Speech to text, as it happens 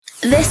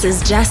This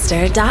is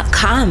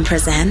Jester.com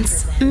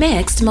presents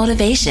Mixed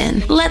Motivation.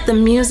 Let the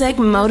music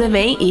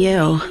motivate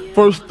you.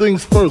 First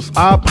things first,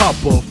 eye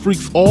popper,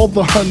 freaks all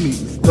the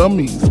honeys,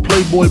 dummies,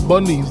 playboy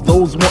bunnies,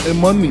 those wanting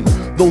money.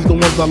 Those the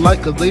ones I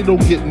like cause they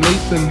don't get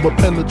Nathan but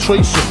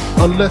penetration.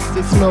 Unless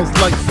it smells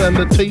like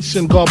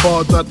sanitation,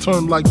 garbage I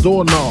turn like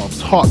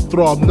doorknobs.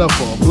 Heartthrob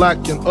never,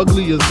 black and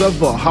ugly as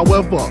ever.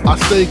 However, I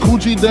stay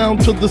Coochie down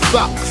to the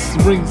socks,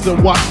 rings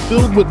and watch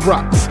filled with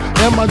rocks.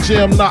 And my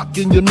jam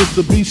knocking your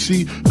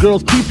Mitsubishi.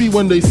 Girls pee-pee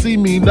when they see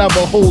me,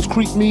 Navajos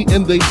creep me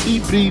and they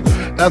teepee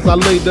as I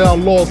lay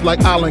down laws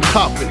like Island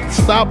Coppet.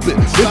 Stop it,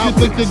 if you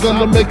think you're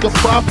gonna make a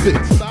profit.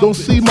 Don't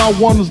see my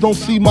ones, don't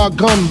see my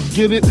guns,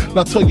 get it?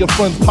 Now tell your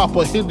friends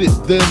Papa hit it,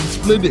 then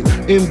split it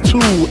in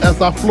two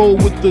as I flow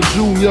with the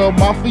Junior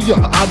Mafia.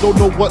 I don't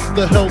know what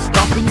the hell's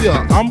stopping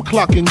ya. I'm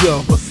clocking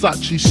ya,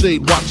 Versace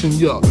shade watching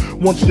ya.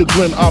 Once you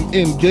grin, I'm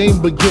in,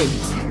 game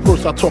begins.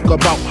 First I talk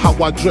about how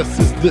I dress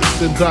is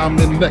this, and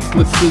diamond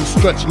necklaces,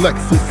 stretch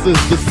Lexuses.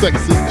 The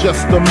sex is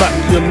just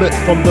immaculate.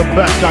 From the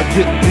back I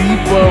get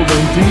deeper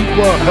and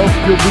deeper, help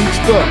you reach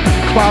the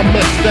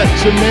climax that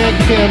your man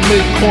can't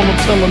make. Call him,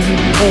 tell him you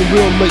be home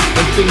real late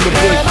and thing to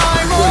break. Am I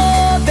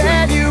more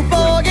than you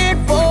bargained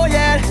for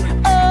yet?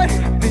 I've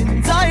been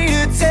dying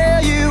to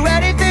tell you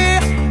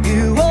anything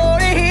you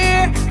wanna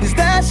hear, cause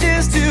that's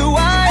just who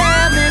I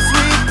am this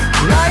week.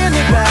 Lying in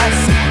the grass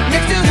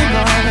next to the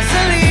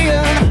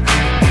mausoleum.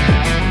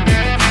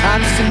 I'm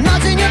just a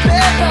notch in your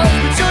bedroom,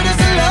 but you're just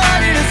a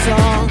line in a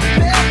song.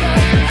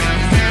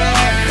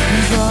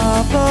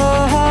 Drop a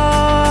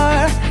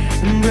heart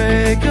and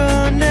break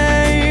a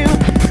name.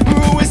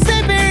 We're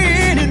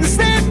sleeping and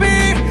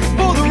sleeping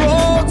for the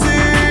road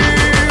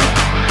team.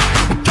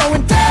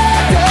 Going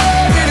down,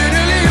 down,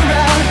 really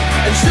around,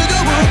 and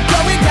sugar wood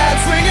going down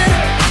swinging.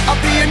 I'll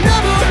be your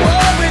number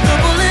one with a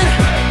bullet.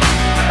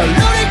 A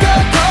loaded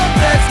gun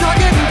complex, not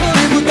getting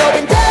bullied. We're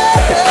going down,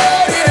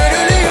 down,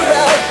 really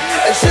around,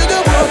 and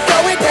sugar wood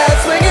going down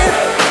swinging.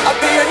 I'll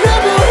be your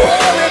number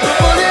one with a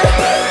bullet.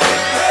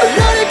 A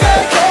loaded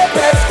gun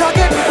complex, not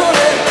getting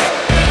bullied.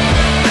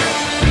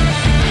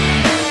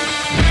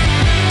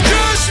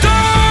 Just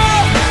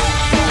stop!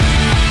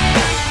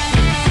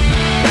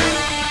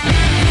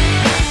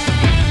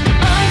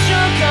 I'm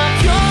drunk on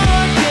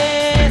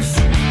confidence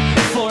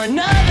for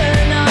another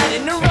night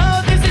in a row.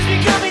 This is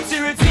becoming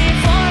too routine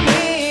for me,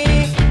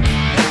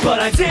 but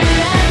I didn't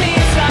have me,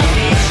 so I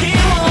need you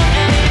on,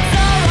 and it's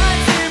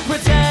alright to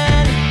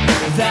pretend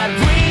that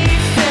we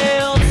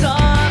still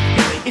talk.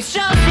 It's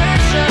just for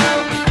show,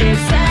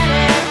 it's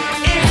edit.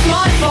 It's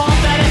my fault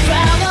that it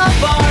fell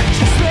apart.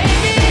 Just let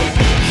me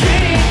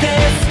hit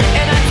this,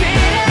 and I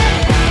didn't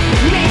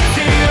mean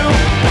to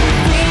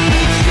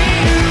lead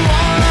you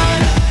on.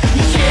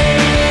 You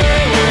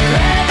were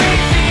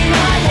everything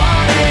I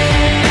wanted,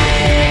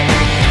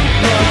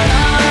 but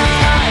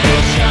I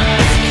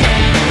just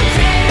can't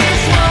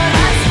finish what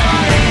I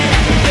started.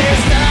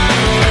 There's no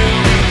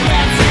room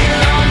left here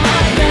on my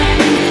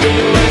bed.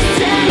 It was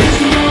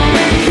tense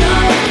moment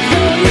come,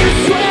 though you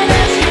swear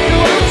that you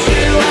want to.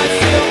 I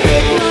still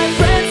pick my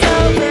friends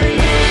over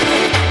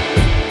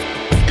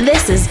you.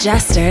 This is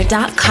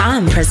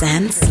Jester.com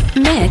presents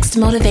Mixed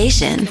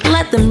Motivation.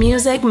 Let the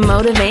music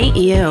motivate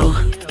you.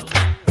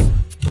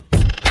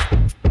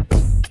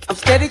 I'm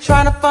steady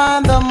trying to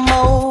find the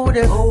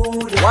motive.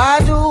 Why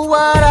do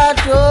what I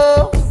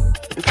do?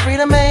 And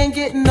freedom ain't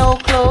getting no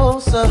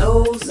closer.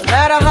 No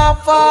matter how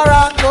far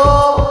I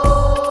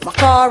go, my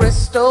car is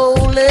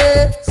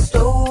stolen.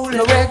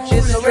 No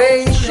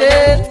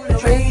registration.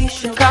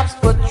 Cops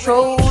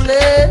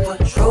patrolling.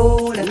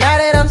 And now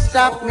they done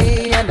stop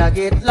me and I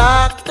get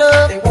locked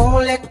up. They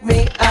won't let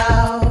me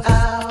out.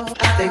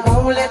 They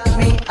won't let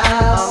me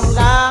out. I'm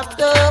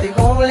locked up. They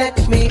won't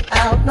let me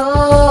out.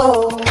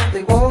 No,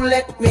 they won't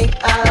let me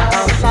out.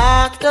 I'm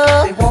locked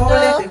up. They won't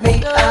let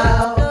me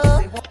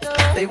out.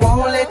 They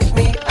won't let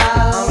me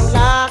out. I'm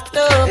locked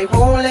up. They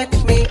won't let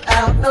me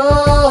out. No.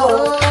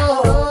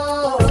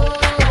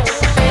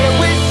 I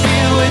wish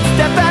you would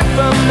step back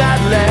from that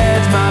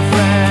ledge, my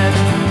friend.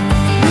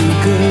 You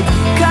could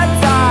cut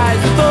ties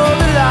with all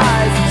the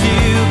lies that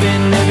you've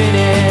been living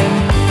in.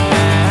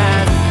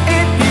 And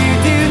if you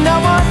do not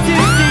want to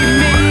see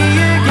me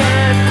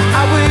again,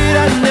 I would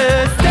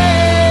understand.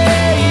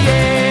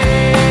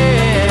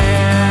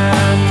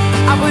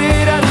 I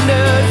would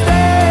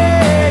understand.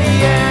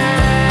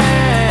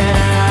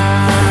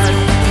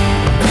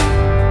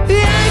 The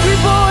angry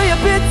boy a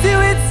bit too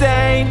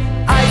insane,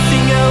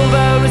 icing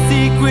over a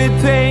secret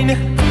pain.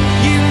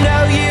 You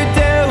know you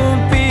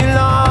don't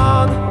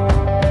belong.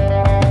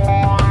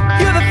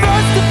 You're the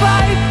first to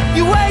fight,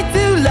 you way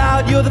too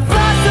loud. You're the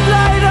flash of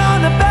light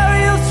on a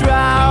burial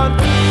shroud.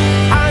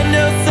 I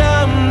know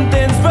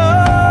something's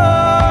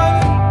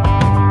wrong,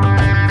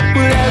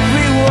 but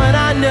everyone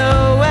I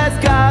know has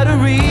got a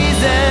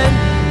reason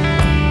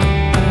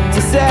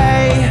to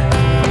say,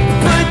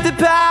 put the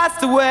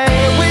past away.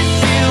 I wish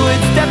you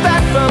would step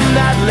back from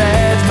that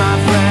ledge, my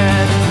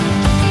friend.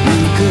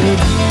 You could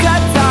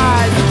cut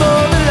ties with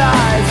all the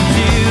lies that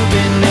you've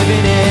been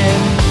living in.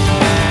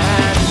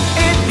 And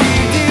if you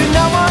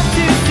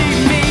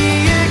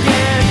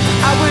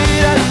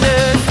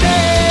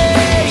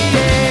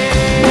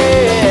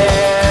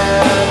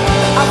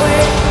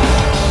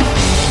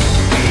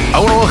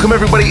Welcome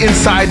everybody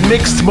inside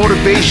Mixed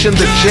Motivation,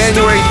 the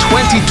January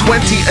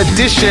 2020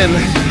 edition.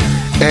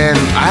 And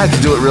I had to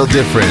do it real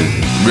different.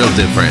 Real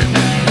different.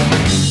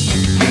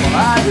 Well,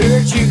 I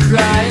heard you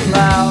crying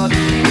loud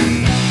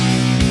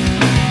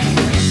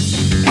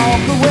all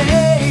the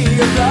way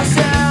across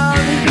town.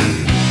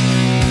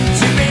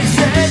 You've been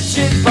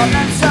searching for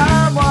that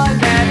someone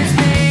that is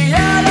me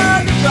out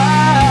on the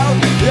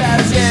crowd.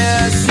 As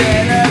you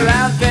sit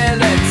around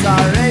feeling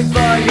sorry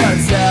for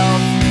yourself.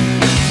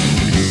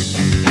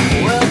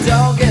 Well,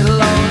 don't get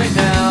lonely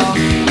now.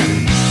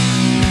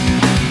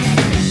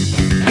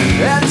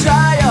 And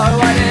try your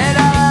white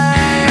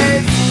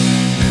eyes.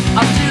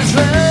 I'm just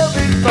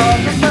hoping for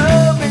the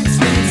moment.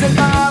 Sleeps in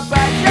my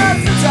back,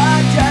 that's the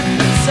target.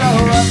 So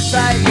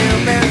uptight,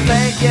 you've been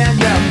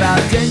thinking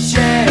about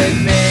ditching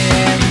me.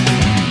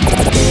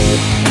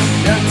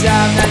 No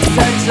time that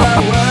turns the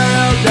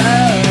world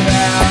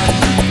around.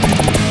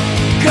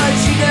 'Cause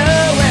you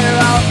know where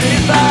I'll be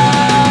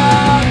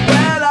found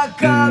when I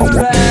come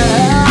around.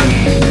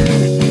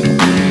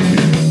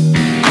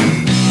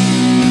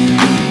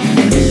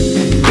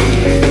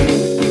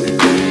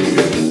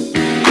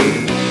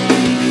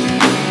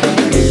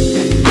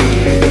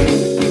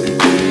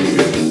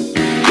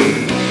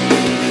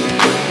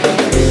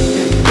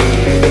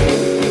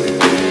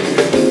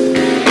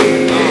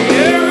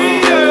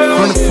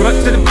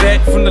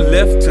 From the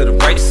left to the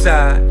right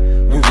side,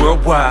 we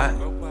worldwide.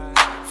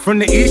 From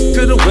the east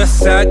to the west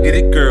side, get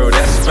it, girl,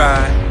 that's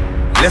right.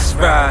 Let's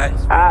ride.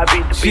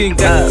 She ain't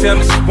got to tell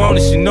me she want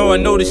it. She know I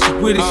know that she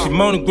with it. She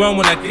moaning grown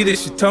when I get it.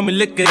 She told me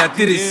lick it, I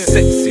did it.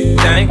 Sexy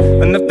thing,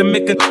 enough to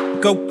make her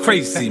go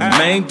crazy.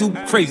 Man, do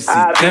crazy.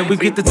 Then we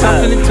get the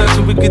talking and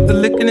touching, we get the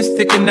licking and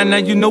sticking. Now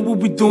you know what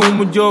we doing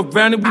when you're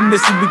around and we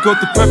missing. We go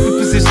through perfect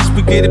positions,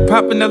 we get it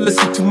popping. Now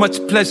listen, too much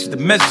pleasure. The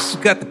measure, she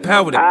got the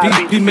power to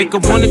beat. Make her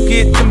wanna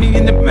get to me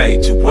in a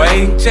major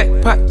way.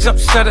 Jackpot, jump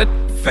shot it.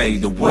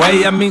 Fade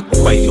away, I mean,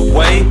 way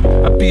away.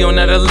 I be on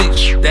that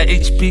elite, that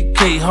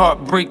HBK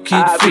heartbreak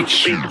kid freak.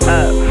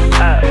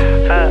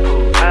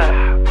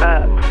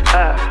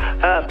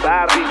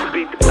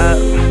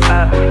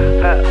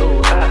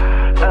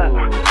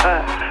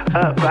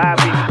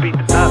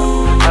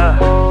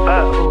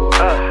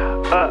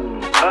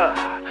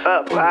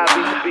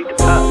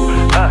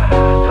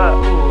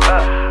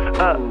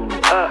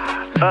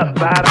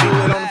 Do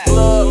it on the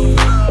floor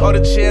or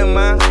the chair,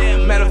 man.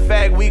 Matter of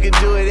fact, we could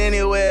do it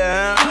anywhere,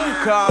 huh?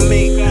 Call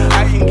me,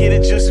 I can get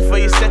it juicy for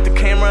you. Set the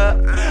camera up,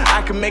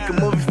 I can make a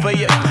movie for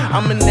you.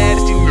 I'm a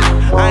nasty,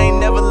 I ain't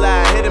never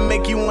lie. Here to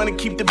make you wanna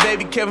keep the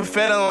baby Kevin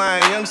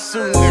Federline. Young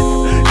Sue,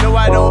 no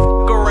I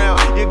don't fuck around.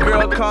 Your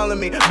girl calling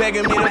me,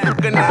 begging me to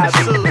fuck her now.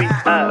 Sue.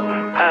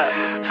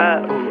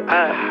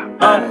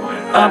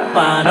 Up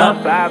and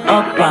up,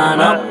 up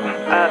and up.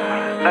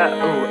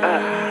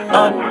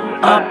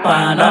 Up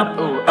and up,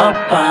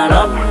 up and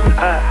up.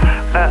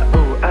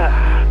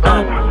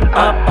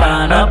 Up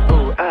and up.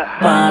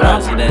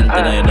 President,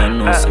 and I don't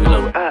know, so we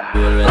love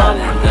you already.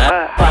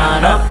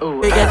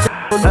 We get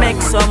to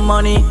make some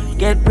money,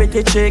 get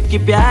pretty chick,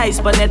 keep your eyes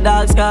on the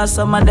dogs, cause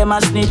some of them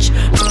are snitch.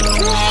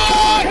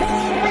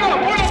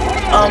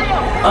 Up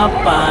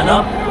and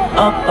up,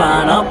 up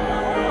and up.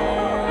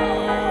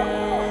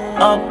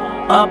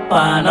 Up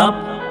and up,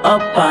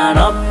 up and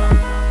up.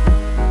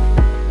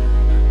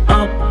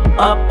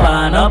 Up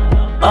and up.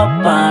 Up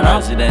and up.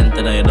 President,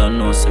 and I don't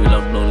know, so we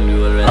love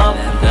you already.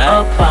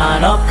 Up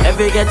and up.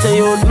 Every get to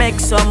you make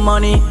some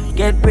money,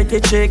 get pretty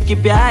chick,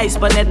 keep your eyes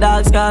on the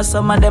dogs, cause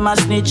some of them are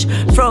snitch.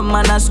 From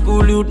man a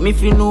school youth, me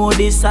if you know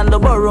this, and the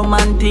borrow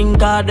man thing,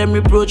 cause them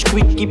reproach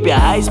quick. Keep your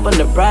eyes on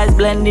the price,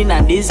 blending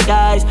and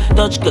disguise.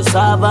 Touch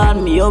cassava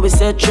and me always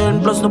say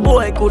trend. Plus no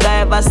boy could I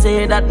ever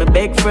say that my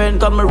big friend.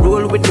 Come and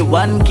roll with the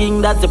one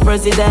king, that's the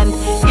president.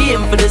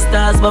 Aim for the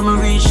stars, but me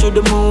reach to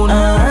the moon.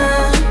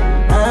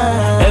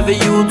 Every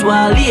youth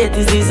while late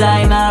is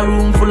designer,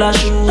 room full of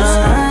shoes.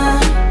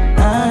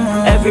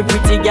 Every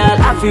pretty girl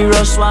I feel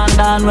rush one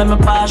down when me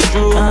pass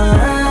through.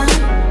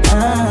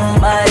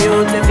 My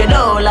youth, if you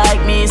don't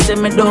like me, say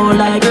me don't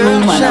like you.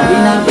 Man, a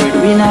winner,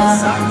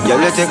 breadwinner.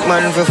 Y'all you take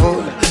man for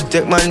food,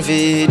 take man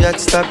for that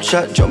stop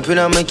chat. Jump in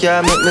on my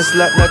car, make me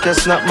slap like a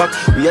snapback.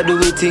 We a do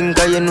we think,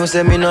 cause you know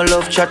say me no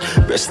love chat.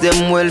 Breast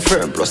them well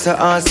firm, plus the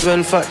ass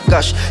well fat.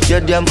 Gosh, you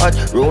damn hot,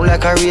 roll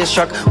like a race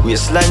track.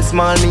 Waistline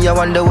small, me I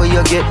wonder where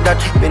you get that.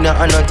 Me not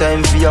have no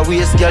time for your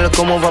waist, girl,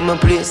 come over my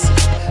place.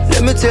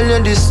 Let me tell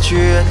you this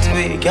straight.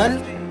 We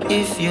can,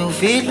 if you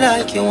feel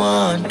like you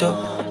want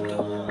to.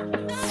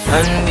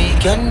 And we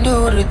can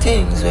do the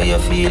things where you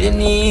feel you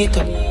need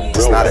to.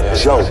 It's not a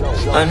joke.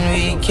 And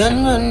we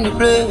can run the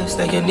place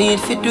like you need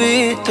to do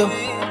it too.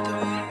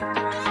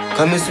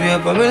 Come and swear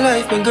up on my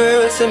life, my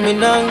girl, say me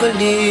not gonna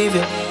leave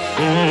you.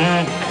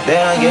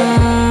 Then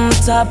again.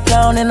 Top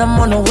down and I'm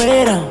on the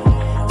way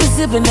down. We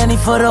sipping any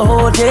for the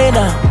whole day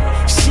now.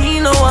 She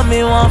know what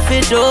me want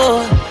for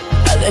do.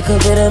 A little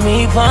bit of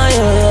me fire,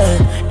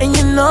 yeah. And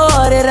you know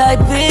that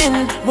I've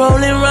been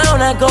rolling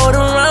round, I go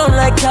around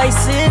like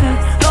Tyson.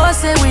 No, I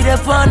say we the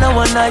fun of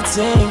one night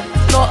thing.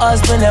 no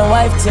husband and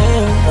wife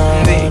thing.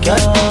 We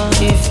can,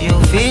 if you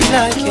feel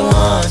like you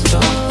want to,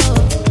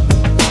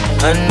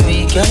 and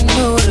we can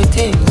do the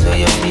things so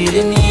you feel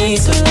the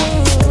need to,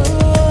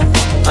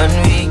 and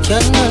we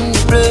can run the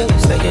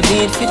place like you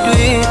need to do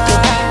it to.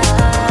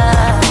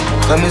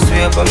 Come and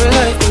swear for my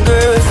life, and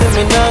girl, say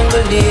me not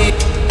gonna leave.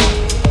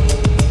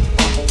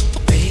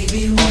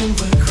 Baby, when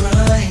we're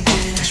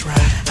grinding, that's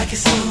right, I get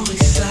so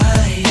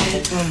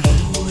excited.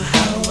 Ooh,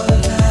 how I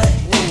like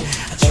it.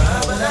 I try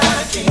but I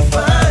can't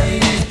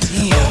find it.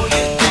 Oh,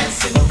 you're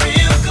dancing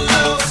real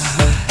close.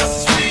 This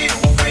is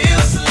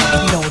real slow.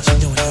 You know what you're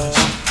doing, don't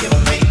you?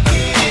 You're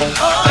making it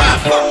hard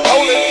for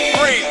me.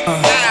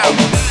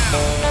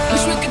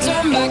 Wish we could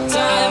turn back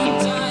time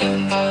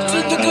to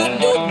the good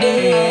old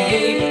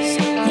days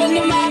when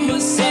the mama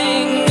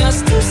sang us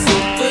to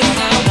sleep, but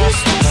now we're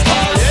stressed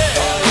out.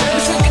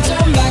 Wish we could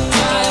turn back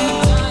time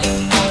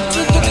to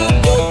the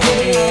good old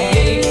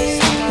days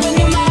when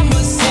the mama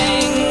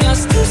sang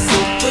us to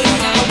sleep, but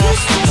now we're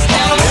stressed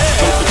out.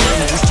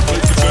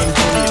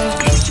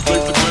 Used to play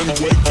for them,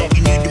 wake up,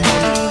 you need the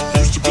money.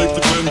 Used to play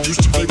for them,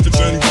 used to play for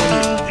them,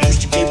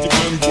 used to play for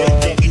them,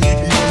 wake up, you need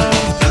the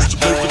money. Used to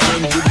play for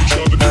them, give each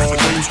other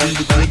different names. We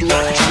would build a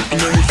rocket ship and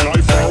then we fly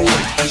far away.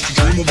 Used to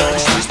dream about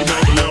space, but now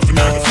they're laughing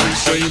at the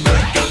face, saying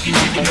wake up, you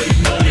need to make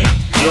money.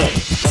 Yo.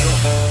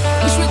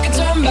 Wish we could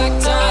turn back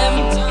time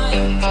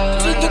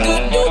to the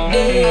good old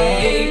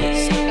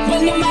days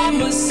when the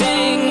mama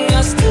sang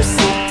us to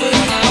sleep, but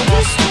now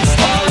we're stressed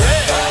out.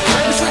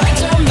 Wish we could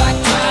turn back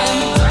time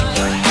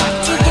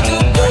to the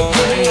good old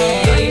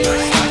days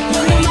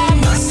when the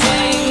mama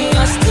sang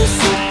us to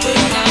sleep, but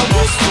now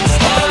we're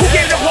stressed out. Who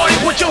came to party?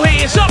 Put your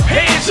hands up,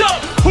 hands up.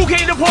 Who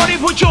came to party?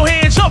 Put your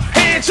hands up,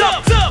 hands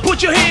up.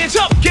 Put your hands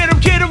up, get 'em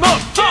up, get 'em up,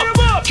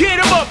 get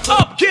 'em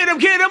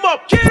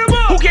up, get 'em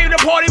up. Who came to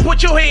party?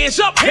 Put your hands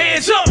up,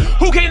 hands up.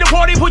 Who came to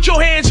party? Put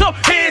your hands up,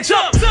 hands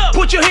up.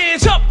 Put your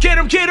hands up, get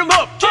 'em up, get 'em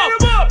up, get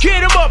 'em up,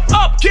 get 'em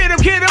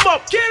up, get 'em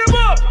up, get 'em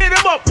up, get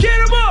 'em up, get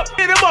 'em up, get 'em up,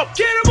 get 'em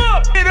up, get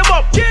 'em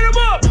up, get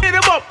 'em up, get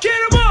 'em up,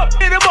 get 'em up,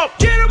 get 'em up,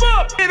 get 'em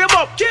up, get 'em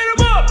up, get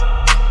 'em up.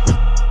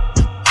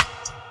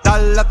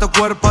 Dale a tu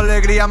cuerpo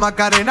alegría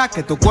Macarena,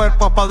 que tu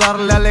cuerpo es pa'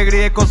 darle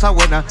alegría y cosa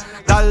buena.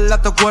 Dale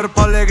a tu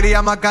cuerpo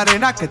alegría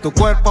Macarena, que tu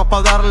cuerpo es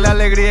pa' darle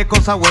alegría y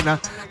cosa buena.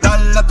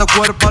 Dale a tu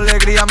cuerpo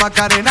alegría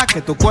Macarena,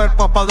 que tu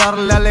cuerpo es pa'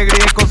 darle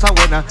alegría y cosa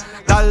buena.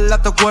 Dale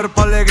a tu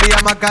cuerpo alegría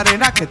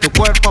Macarena, que tu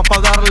cuerpo es pa'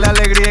 darle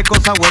alegría y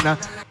cosa buena.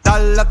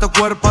 Dale a tu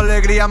cuerpo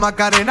alegría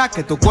Macarena,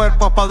 que tu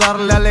cuerpo es pa'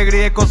 darle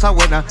alegría y cosa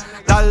buena.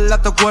 Dale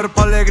a tu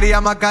cuerpo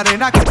alegría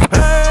Macarena, que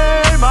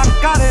hey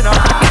Macarena,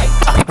 hey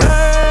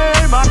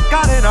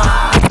Macarena,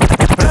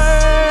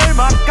 hey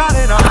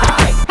Macarena,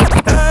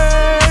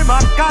 hey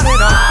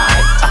Macarena.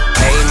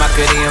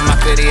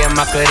 Hey,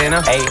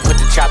 Macarena. Hey, put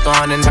the chopper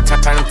on and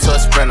turn him to a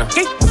sprinter.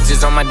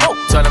 Just on my dope,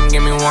 tell him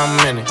give me 1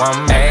 minute.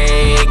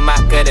 Hey,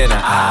 Macarena.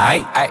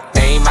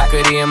 Hey,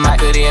 Macarena.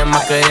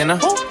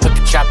 Put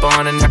the chopper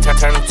on and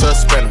turn him to a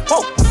sprinter.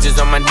 Just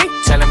on my dick,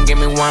 tell him give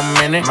me 1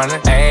 minute.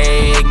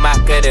 Hey,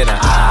 Macarena.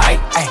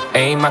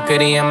 Hey,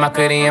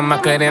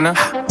 Macarena.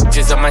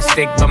 Just on my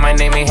stick, but my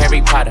name ain't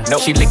Harry Potter.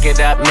 Nope. She lick it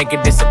up, make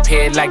it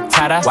disappear like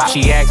Tata. Wow.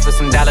 She asked for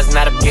some dollars,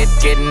 not a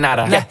getting out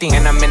of. Nothing.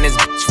 And I'm in this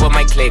bitch for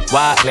my click.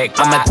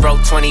 I'ma throw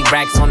 20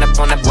 racks on the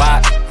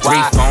wad.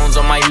 3 phones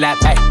on my lap,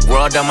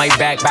 world on my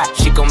back.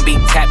 She gon' be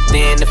tapped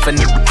in if a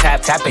nigga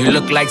tap it. You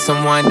look like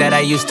someone that I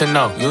used to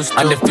know.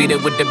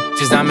 Undefeated with the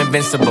bitches, I'm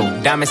invincible.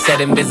 Diamond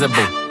said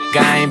invisible.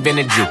 Guy ain't been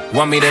a Jew.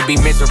 Want me to be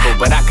miserable,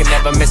 but I can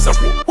never miss her.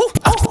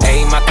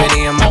 Hey,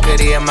 Macarena.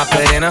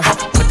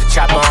 Put the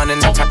chopper on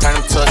and turn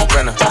him to a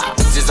sprinter.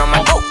 Just on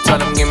my boat, tell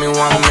him give me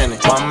 1 minute.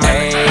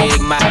 Hey,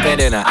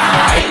 Macarena.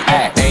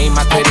 Hey,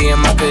 Macarena.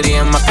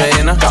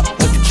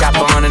 Put the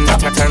chopper on and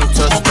turn him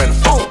to a sprinter.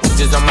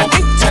 Just on my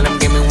dick, tell him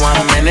give me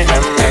 1 minute.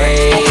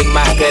 Hey,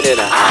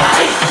 Macarena.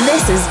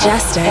 This is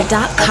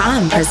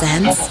Jester.com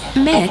presents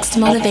Mixed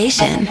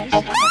Motivation.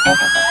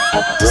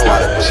 It's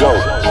not a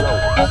joke.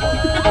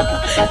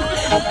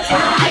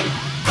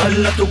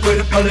 Dale a tu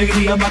cuerpo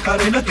alegría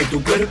Macarena, que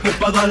tu cuerpo es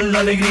pa' dar la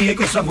alegría y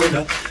cosas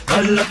buenas.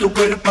 Dale a tu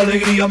cuerpo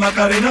alegría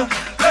Macarena,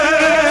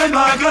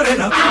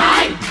 Macarena.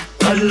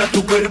 Dale a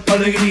tu cuerpo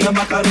alegría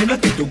Macarena,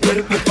 que tu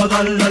cuerpo es pa'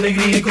 dar la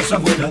alegría y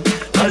cosas buenas.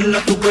 Dale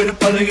a tu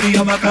cuerpo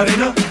alegría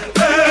Macarena,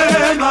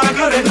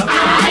 Macarena.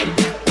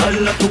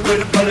 Dale a tu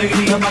cuerpo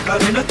alegría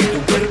Macarena, que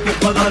tu cuerpo es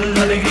pa' dar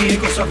la alegría y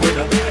cosas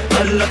buenas.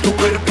 Dale a tu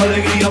cuerpo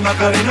alegría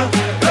Macarena,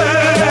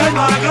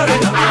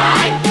 Macarena.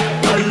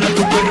 Dale a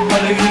tu cuerpo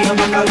alegría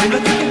Macarena,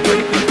 que tu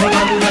cuerpo es pa'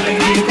 dar la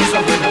alegría y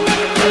cosas buenas.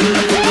 Dale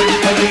a tu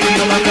cuerpo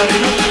alegría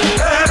Macarena.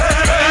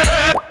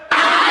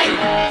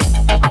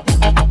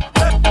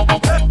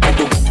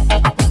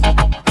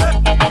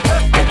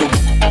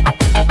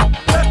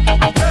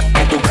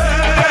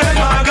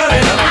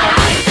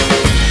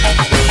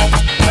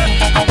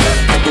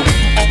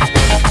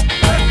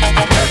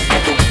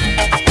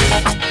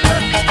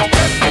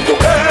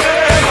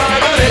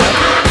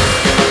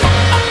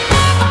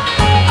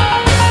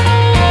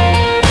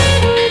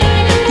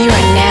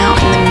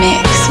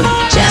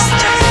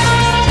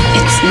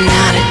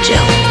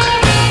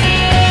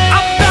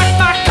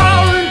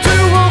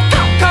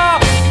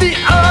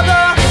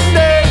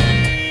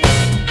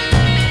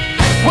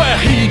 Well,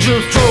 he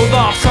just drove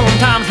off,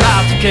 sometimes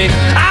life's okay.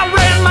 I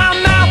ran my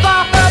mouth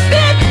off a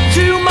bit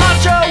too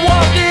much, or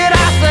what did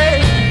I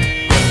say?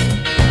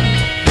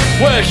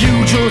 Well,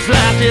 you just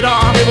laughed it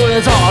off, it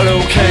was all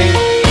okay.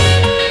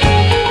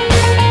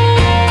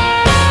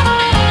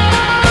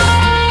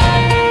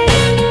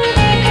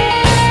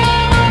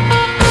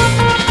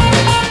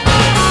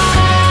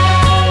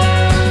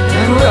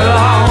 And we'll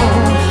all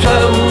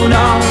float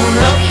on,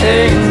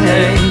 okay.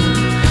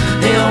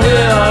 And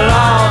we'll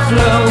all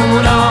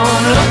float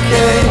on,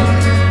 okay.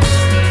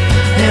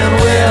 And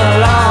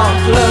we'll all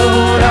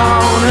float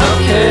on,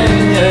 okay.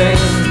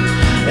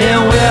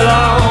 And we'll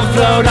all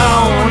float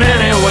on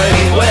anyway.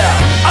 Well,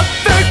 I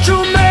bet you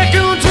make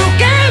you took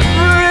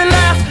every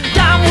last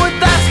dime with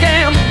that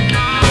scam.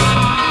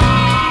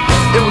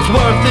 It was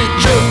worth it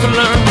just to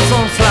learn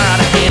some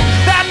slide again.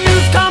 That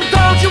news comes,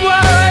 don't you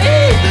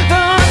worry,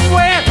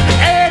 where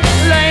it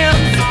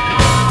lands.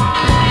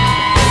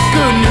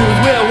 Good news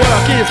will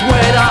work its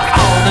way to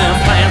all them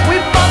plans. We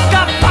both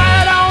got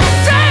fired on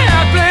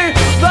exactly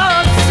the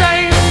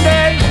same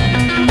day.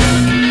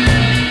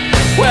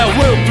 Well,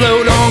 we'll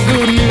float on,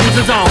 good news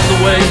is on the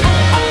way.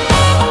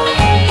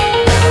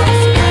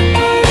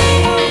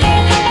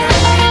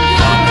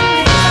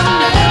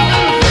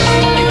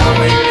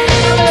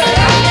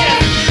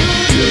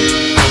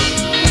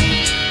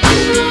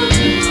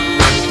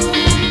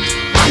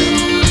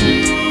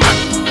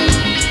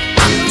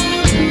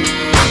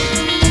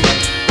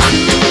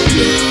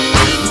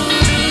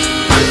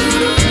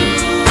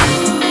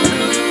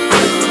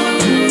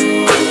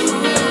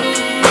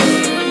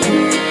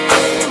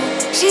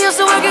 She used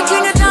to work at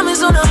King of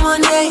Diamonds on a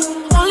Monday.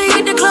 Only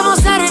hit the club on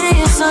Saturday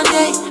and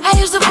Sunday. I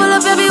used to pull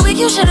up every week,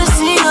 you should've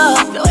seen her.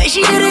 The way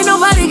she did it,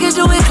 nobody could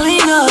do it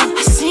cleaner.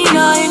 I seen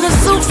her in a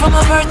suit for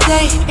my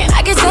birthday, and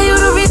I can tell you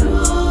the reason.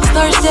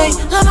 Thursday,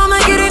 La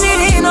Mama getting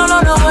it in all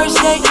on the worst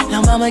day.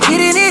 La Mama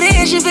getting it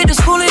in, she fit the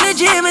school and the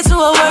gym into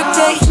a work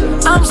day.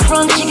 I'm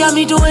sprung, she got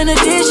me doing the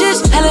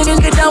dishes.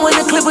 Elegant get down when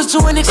the clip was to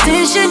an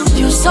extension.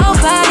 You so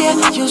bad, yeah,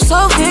 you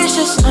so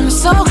vicious. I'm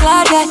so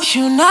glad that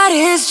you not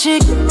his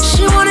chick.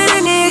 She wanted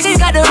a nigga, he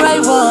got the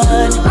right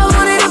one. I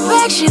wanted a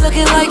bag, she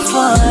looking like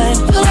fun.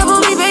 Pull up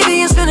on me,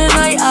 baby, and spend the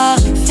night.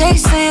 They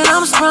saying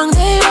I'm sprung,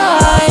 they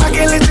right. I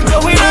can't let you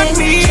go without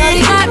me.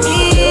 Shawty got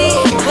me.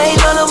 Played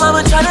on the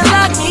mama tryna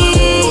lock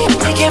me.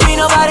 It can't be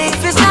nobody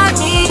if it's not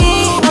me.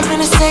 I'm in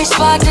the same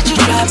spot that you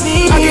dropped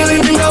me. I can't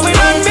let you go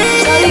without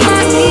me. Shawty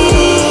got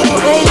me.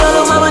 Played on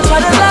the mama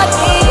tryna lock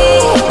me.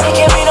 It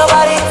can't be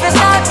nobody if it's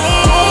not me.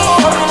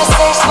 I'm in the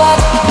same spot.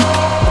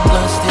 The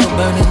blunt still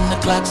burning, the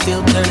clock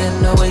still turning.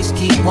 The waist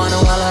keep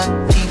whining while I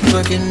keep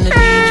working. The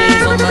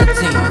DJs on my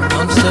team,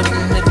 I'm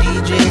serving the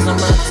DJs on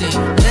my team.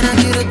 Then I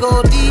get a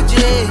go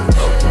DJ,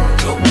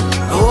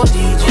 go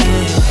DJ.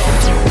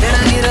 Then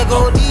I get a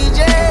go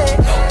DJ,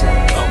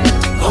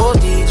 go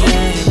DJ.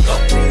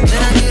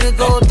 Then I get a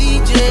go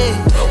DJ,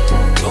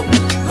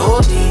 go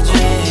DJ.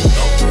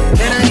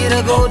 Then I get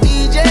a go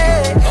DJ,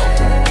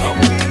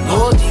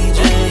 go DJ.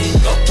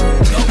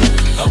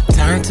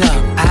 Turned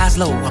up, eyes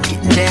low, I'm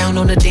getting down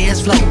on the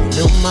dance floor.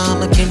 Little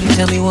mama, can you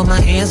tell me where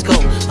my hands go?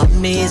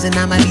 Amazing,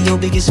 I might be your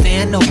biggest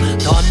fan, no.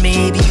 Thought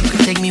maybe you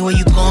could take me where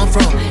you come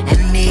from,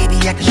 and maybe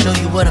I can show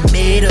you what I'm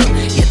made of.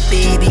 Yeah,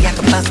 baby, I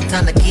can find some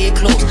time to get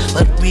close,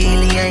 but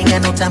really I ain't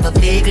got no time for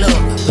fake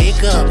love.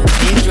 Wake up,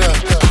 big drug,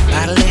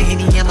 bottle of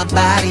Henny on my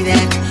body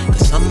that.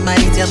 Cause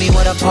somebody tell me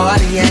what a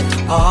party at.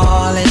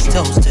 Oh, let's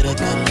toast to the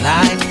good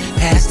life.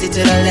 Passed it to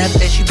the left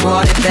and she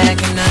brought it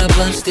back. And now the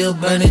blunt still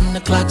burning,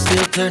 the clock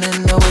still turning.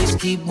 The waist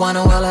keep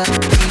whining while I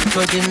keep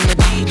working. The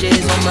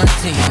DJs on my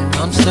team,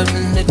 I'm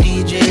serving the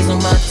DJs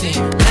on my team.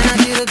 Then I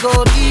get a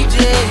go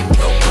DJ,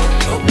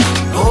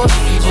 go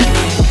DJ.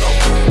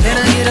 Then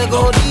I get a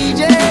go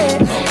DJ,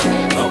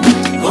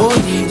 go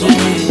DJ.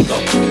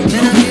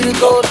 Then I get a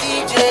go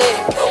DJ,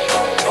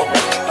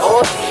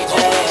 go DJ.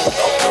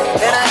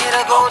 Then I get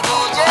a go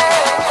DJ,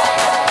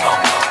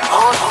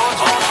 go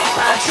DJ.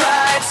 I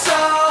tried so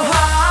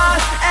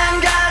hard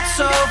and got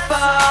so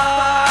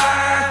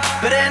far,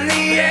 but in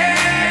the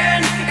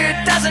end,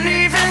 it doesn't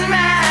even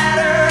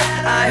matter.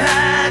 I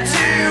had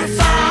to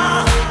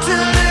fall to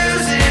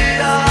lose it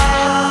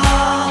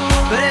all,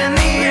 but in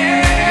the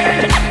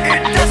end,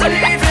 it doesn't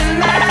even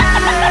matter.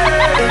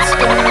 It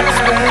starts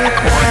with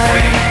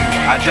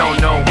I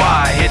don't know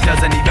why, it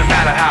doesn't even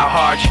matter how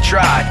hard you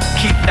try.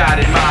 Keep that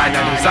in mind,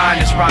 I designed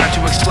this rhyme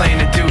to explain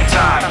in due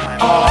time.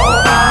 All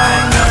I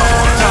know,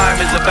 time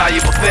is a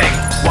valuable thing.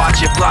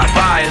 Watch it fly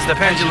by as the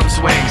pendulum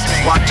swings.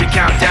 Watch it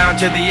count down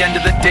to the end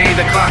of the day.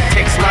 The clock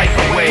takes life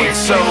away, it's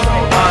so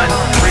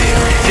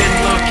unreal.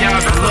 Didn't look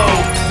out below,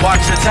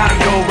 watch the time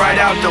go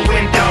right out the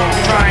window.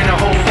 Trying to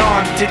hold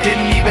on to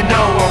didn't even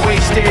know I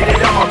wasted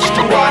it all just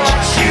to watch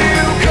you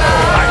go.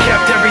 I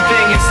kept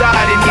everything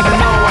inside and even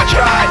though I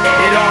tried,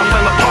 it all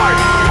fell apart.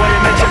 What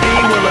it meant to be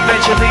will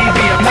eventually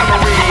be a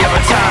memory of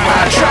a time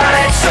I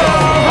tried so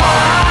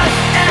hard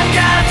and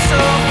got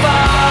so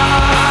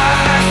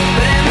far,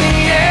 but in the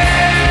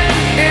end,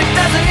 it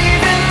doesn't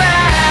even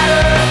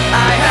matter.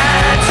 I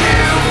had to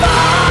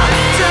fall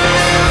to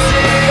lose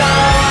it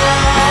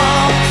all.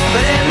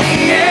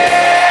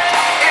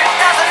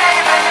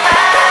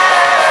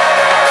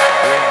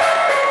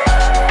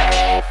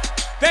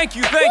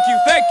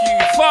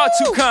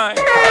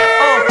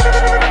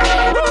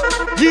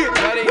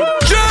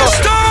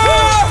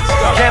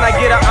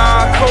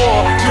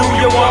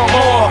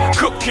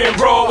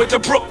 with the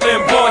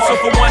Brooklyn boys. So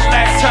for one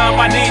last time,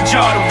 I need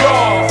y'all to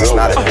roll. It's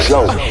not a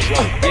joke.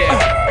 Yeah.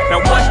 Now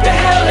what the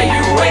hell are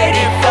you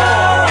waiting for?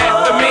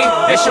 After me,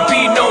 there should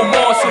be no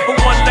more. So for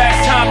one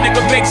last time,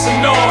 nigga, make some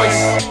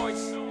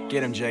noise.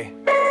 Get him, Jay.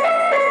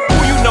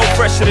 Who you know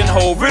fresher than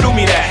Ho? Riddle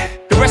me that.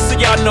 The rest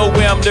of y'all know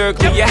where I'm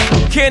lyrically at.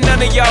 Can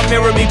none of y'all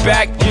mirror me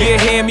back? Yeah,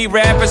 hear me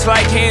rap, it's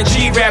like Hand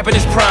G rapping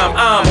his prime.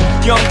 I'm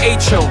young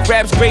H.O.,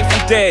 raps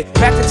Grateful Dead,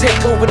 back to take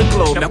over the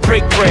globe, now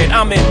break bread.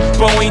 I'm in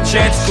Boeing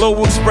Jets,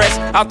 Global Express,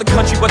 out the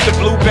country but the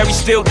blueberries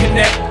still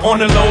connect. On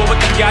the low but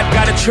the yacht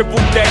got a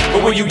triple deck.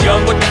 But when you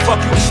young, what the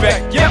fuck you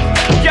expect? Yep.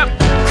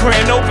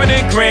 Grand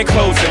opening, grand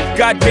closing.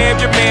 Goddamn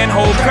your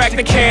manhole, crack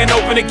the can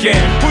open again.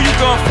 Who you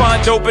gonna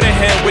find open a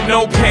hand with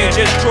no pen?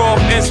 Just draw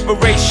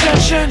inspiration.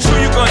 Who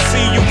you gonna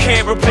see you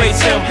can't replace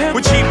him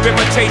with cheap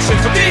imitations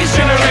of these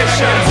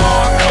generations.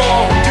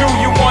 Hardcore, do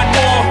you want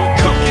more?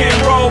 Cook and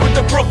roll with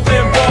the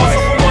Brooklyn boys.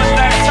 So for one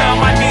last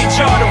time, I need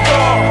y'all to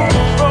roll.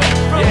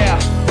 Yeah.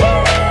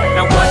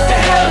 Now what the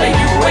hell are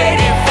you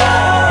waiting for?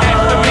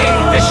 After me,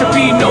 there should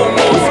be no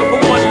more. So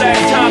for one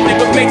last time,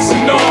 nigga, make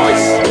some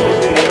noise.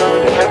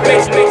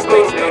 This is just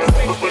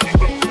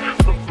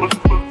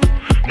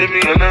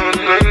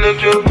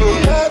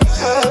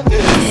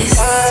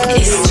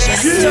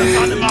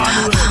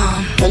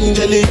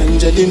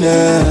Angelina,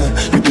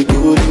 you be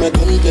good in my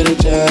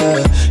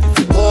temperature. If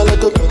you call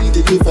like a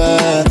panty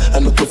diva, I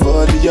know to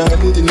fall your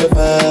hand in your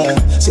bar.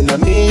 Say na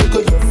me you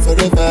could love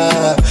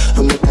forever.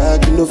 I'm a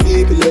cock, you know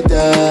feeble like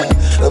that.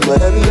 I'm a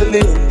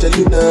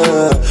Angelina,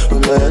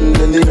 I'm a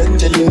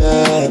Angelina.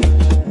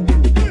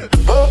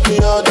 Oh, me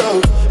all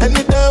down.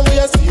 Anytime we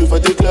see you for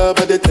the club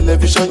or the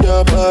television,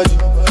 your body.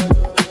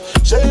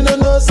 Sure you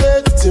know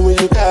safety when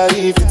you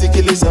carry 50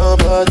 kilos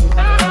somebody.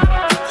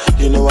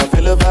 You know I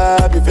feel a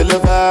vibe, you feel a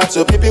vibe,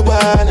 so baby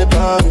whine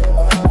about me.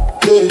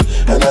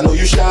 Yeah, and I know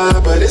you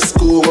shy, but it's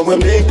cool when we're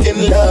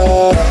making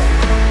love.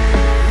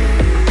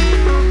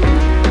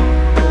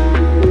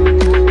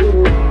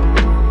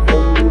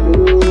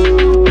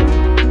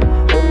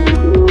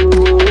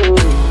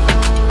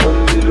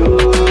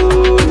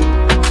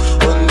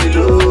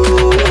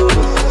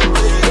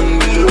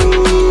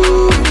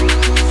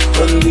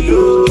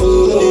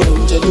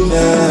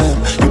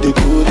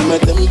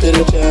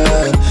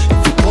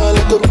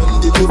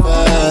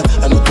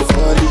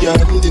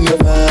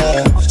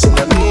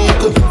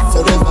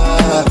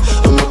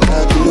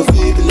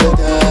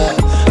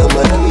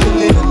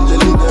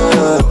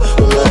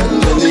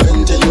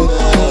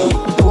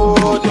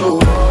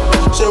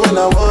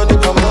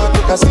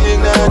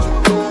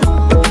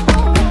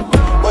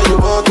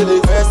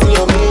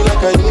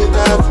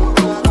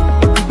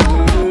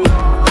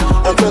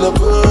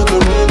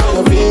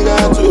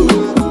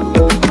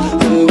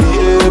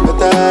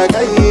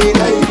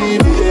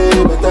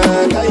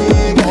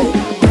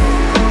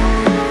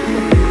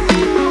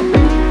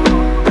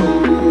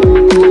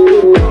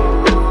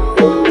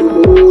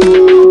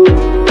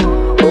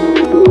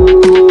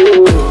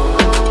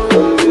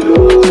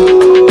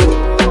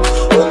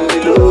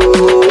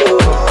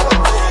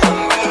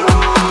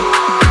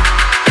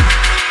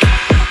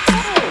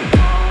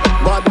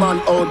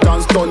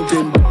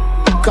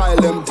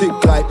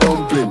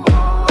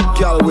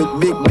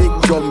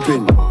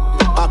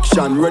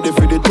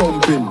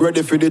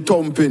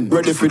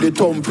 Ready for the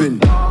thumping.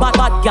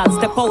 Bad girl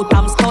step out,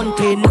 I'm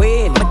stunting.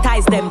 Queen, my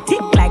ties them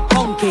tick like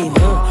pumpkin.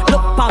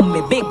 Look pon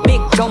me,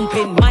 big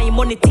jumping. My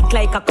money tick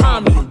like a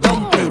caramel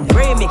dumpling.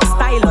 Remix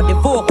style of the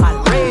vocal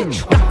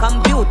range. Black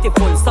and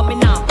beautiful, so me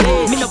not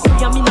play. Me no free,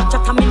 me no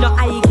chat, me no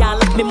eye girl.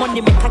 Me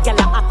money make a girl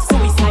act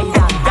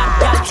suicidal.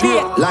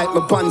 That like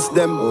my pants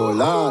them, oh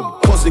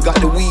lord. Pussy got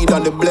the weed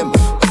and the blimp.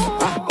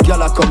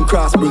 Girl I come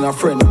cross, bring a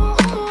friend.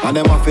 And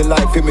them I feel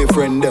like for me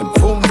friend them.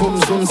 Boom boom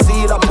soon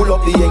see that pull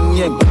up the yeng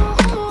yeng.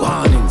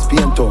 Warnings,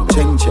 Banton,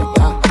 cheng cheng.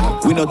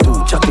 We not too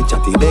chatty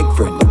big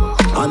friend.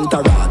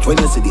 Entourage when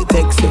you see the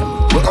text them.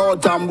 We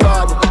out and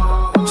bad,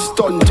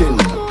 stunting.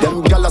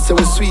 Them gala say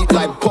we sweet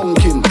like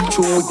pumpkin.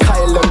 True we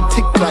Kyle them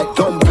tick like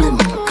dumpling.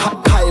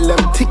 Kyle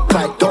them tick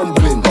like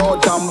dumpling.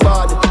 Out and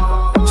bad,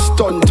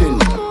 stunting.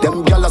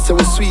 Them gala say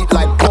we sweet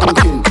like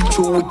pumpkin.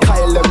 True we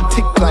Kyle them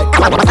tick like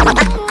dumpling.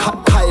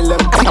 Kyle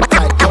them tick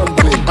like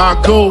dumpling. I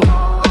go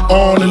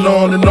on and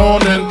on and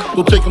on and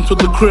don't take them to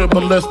the crib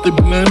unless they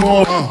been in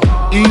on.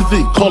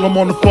 Easy, call them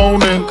on the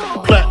phone and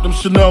platinum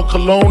Chanel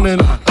cologne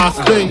and I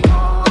stay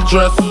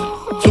dressed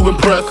to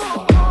impress.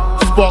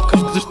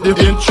 Sparkles just their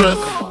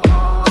interest.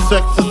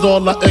 Sex is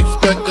all I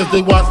expect as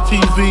they watch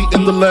TV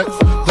in the Lex.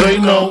 They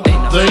know.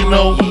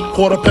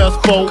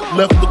 4:15,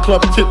 left the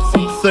club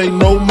tipsy, say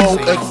no more.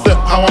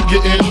 Except how I'm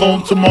getting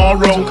home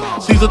tomorrow.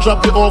 Caesar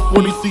dropped it off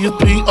when he see his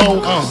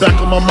P.O.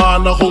 Back in my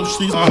mind, I hope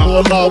she's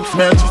all out.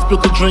 Man, she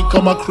spilled the drink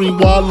on my cream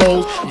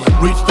wallows.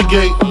 Reached the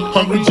gate,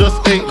 hungry just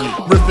ate.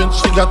 Riffin',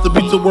 she got to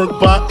be to work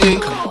by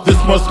 8. This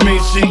must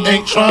mean she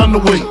ain't trying to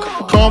wait.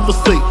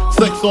 Conversate,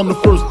 sex on the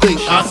first date.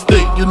 I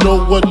state, you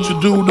know what you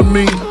do to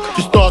me.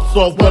 She starts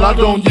off, well I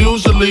don't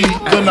usually.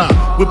 Then I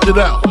whipped it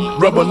out,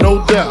 rubber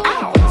no doubt.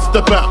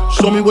 Step out,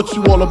 show me what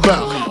you all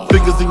about.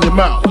 fingers in your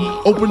mouth.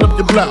 Open up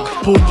your blouse,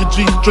 pull your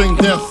G-string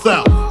down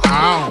south.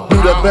 Ow.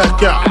 Move that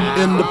back out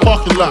in the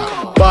parking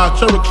lot. Buy a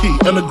Cherokee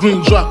and a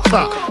green drop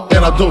top.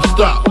 And I don't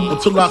stop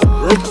until I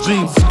work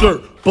jeans,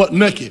 skirt, butt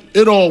naked.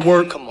 It all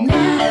work. Come on.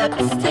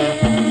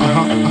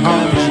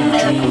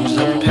 Dreams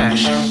of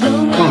passion.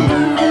 And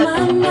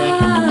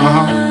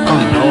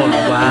all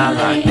the while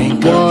I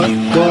think of you.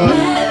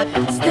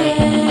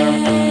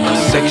 A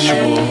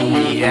sexual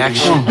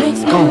reaction.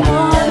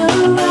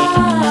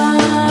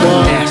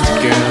 Nasty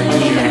girl,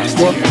 you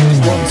nasty girl.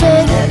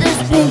 Take this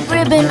pink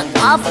ribbon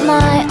off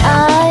my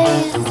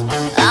eyes.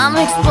 I'm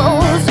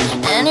exposed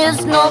and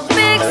it's no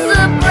big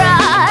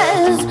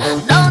surprise.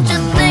 Don't you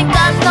think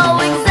I know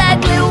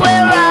exactly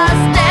where I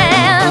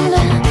stand?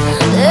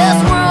 This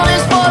world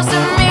is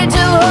forcing me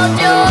to hold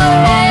your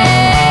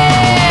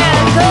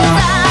hand. 'Cause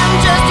I'm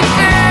just a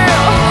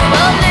girl,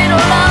 a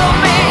little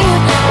lonely.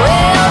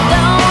 Well,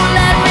 don't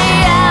let me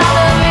out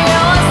of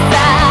your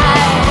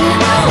sight.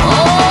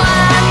 Oh,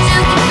 I'm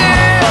just a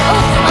girl,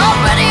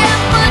 already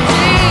at my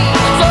dreams.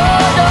 So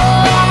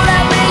don't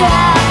let me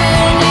have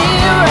any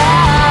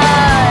rights.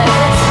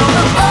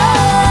 Oh,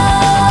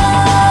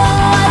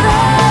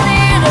 I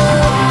need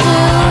up to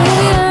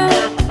you.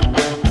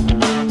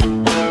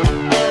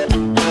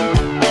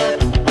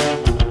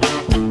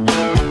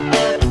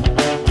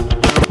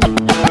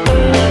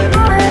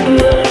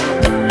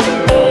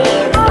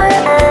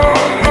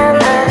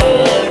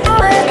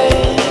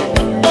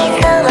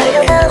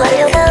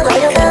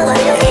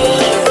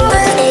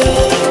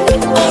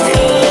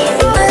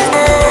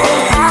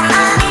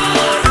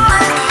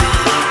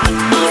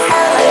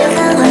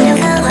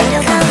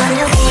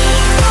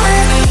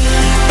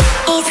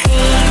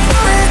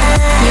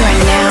 You are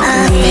now in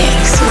the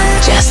mix with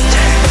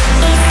Jester.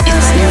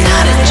 It's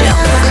not a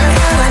joke.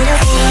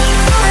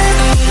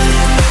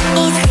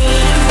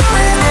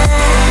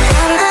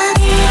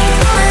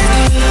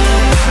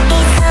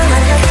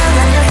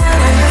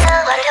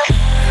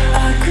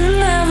 I could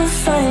never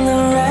find the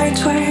right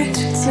way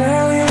to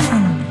tell you.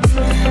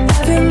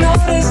 Have you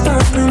noticed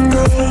nothing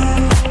new?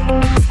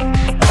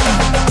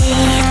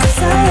 'Cause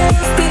I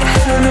left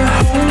behind a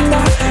home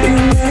that you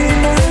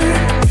made me.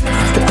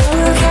 I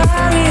will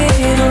carry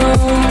it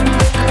on.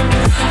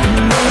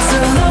 It's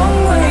a long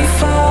way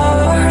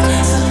forward,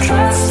 so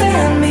trust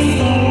in me.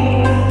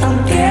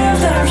 I'll give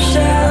them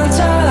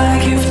shelter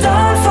like you've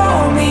done for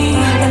me.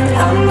 And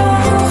I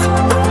know,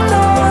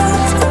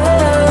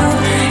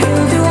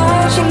 you'll be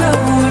watching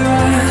over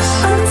us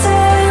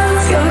until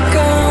you're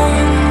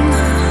gone.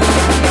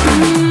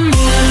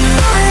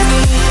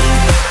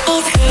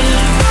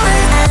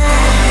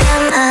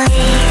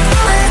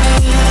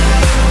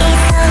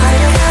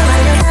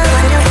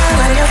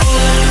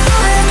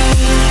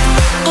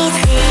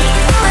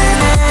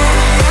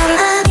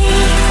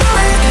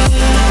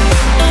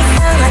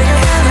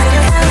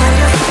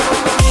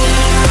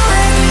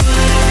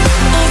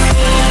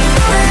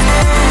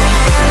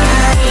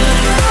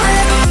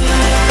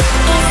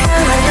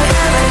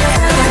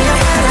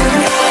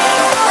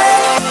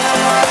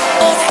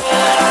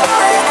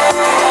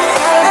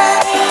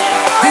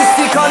 This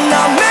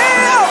economy,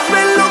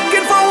 me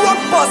looking for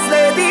work, boss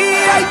lady.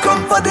 I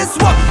come for this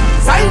work.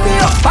 Sign me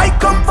up. I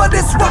come for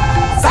this work.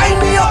 Sign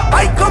me up.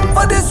 I come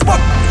for this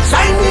work.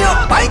 Sign me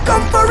up. I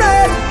come for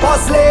it,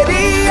 boss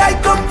lady. I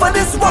come for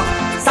this work.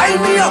 Sign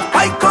me up.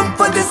 I come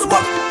for this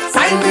work.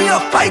 Sign me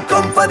up. I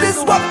come for this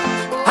work.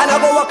 And I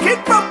go walk it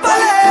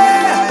properly.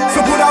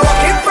 So put a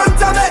walk in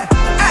front of me,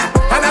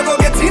 and I go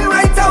get in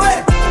right away.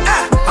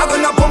 I'm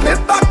gonna put me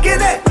back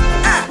in it,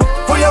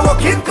 for your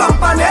working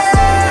company.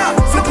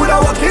 So put a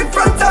walk in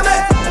front of me,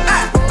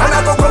 and I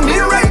go come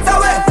in right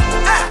away.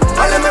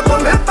 And let me put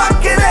me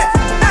back in it,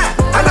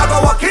 and I go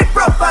walk it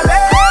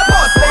properly,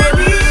 boss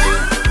lady.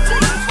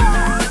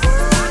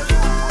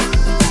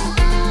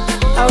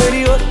 How are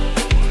you?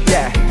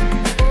 Yeah,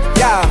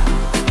 yeah.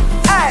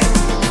 Hey,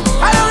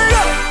 how are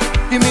you?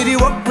 Give me the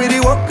work with the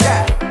work,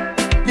 yeah.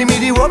 Give me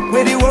the work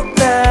with the work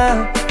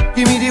now.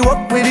 Give me the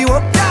work with the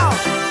work now.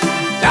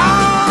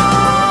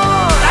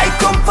 Down. I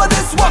come for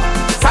this work.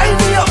 Sign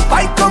me up.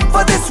 I come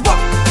for this work.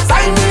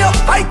 Sign me up.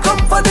 I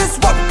come for this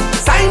work.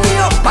 Sign me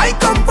up. I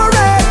come for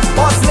it,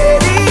 boss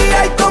lady.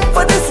 I come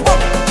for this work.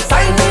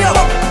 Sign me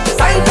up.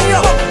 Sign me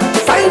up.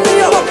 Sign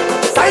me up.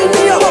 Sign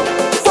me up.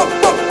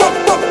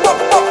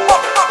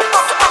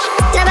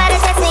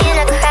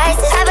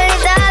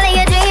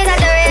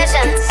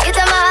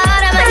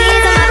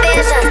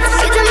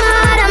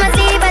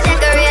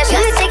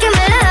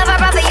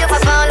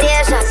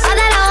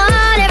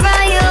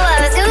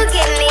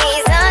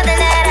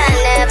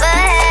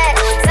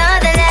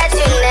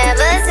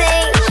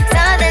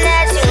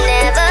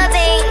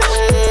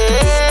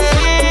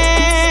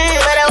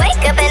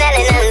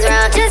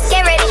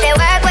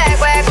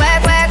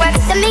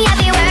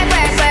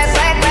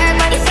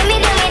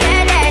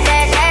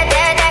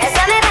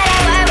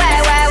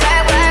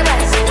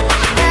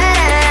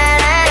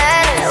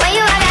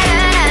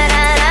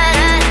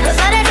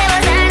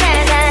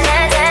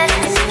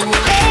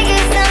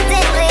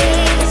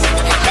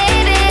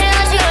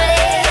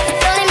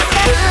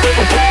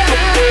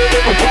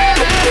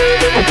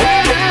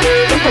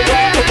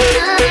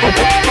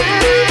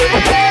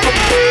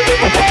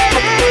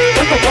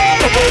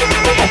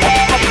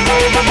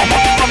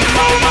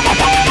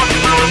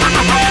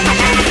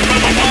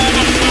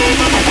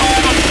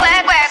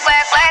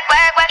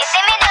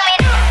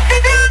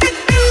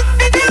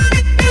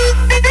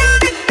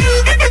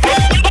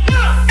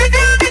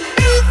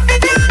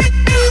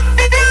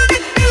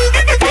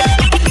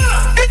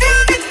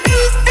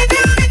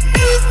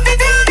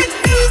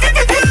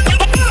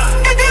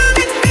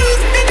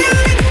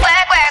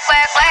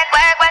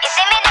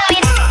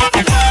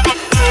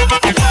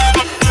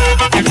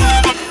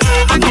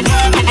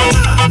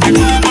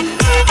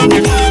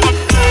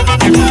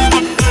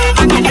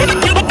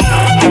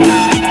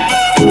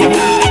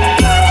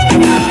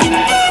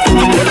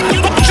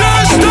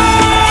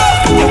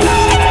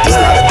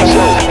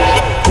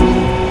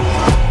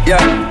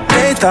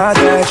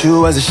 thought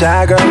you was a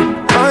shy girl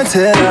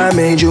until I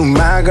made you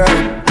my girl.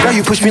 Girl,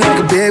 you pushed me like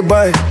a big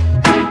boy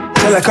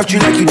till I cuffed you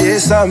like you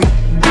did something.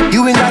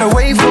 You ain't gotta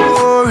wait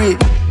for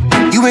it.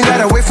 You ain't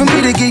gotta wait for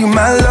me to give you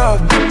my love.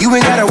 You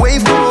ain't gotta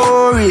wait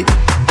for it.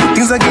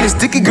 Things are getting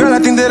sticky, girl, I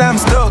think that I'm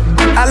stuck.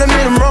 I'll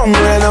admit I'm wrong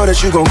when I know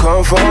that you gon'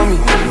 come for me.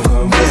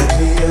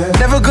 Yeah.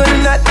 Never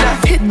gonna not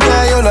hit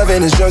that. Your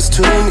loving is just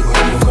to me.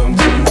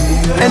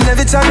 And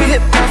every time you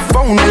hit my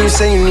phone, you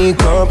say you need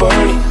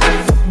company.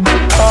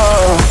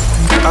 Oh,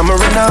 I'ma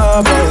run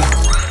up on you.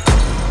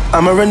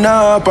 I'ma run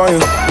up on you.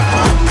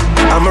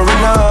 I'ma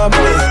run up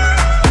on you.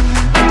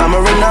 I'ma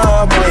run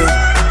up on you.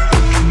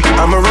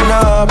 I'ma run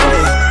up on you.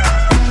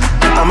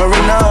 I'ma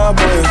run up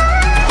on you.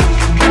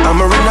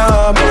 I'ma run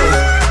up on you.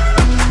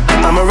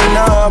 I'ma run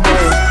up on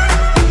you.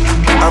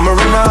 I'ma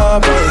run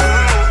up on you.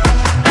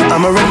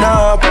 I'ma run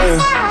up on you.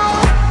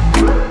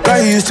 Girl,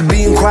 you used to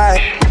being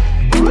quiet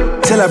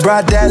till I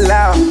brought that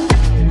loud.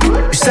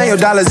 You say your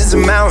dollars is a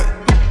mountain,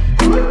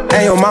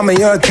 and your mama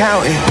your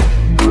accountant.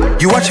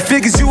 You watch your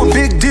figures, you a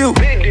big deal.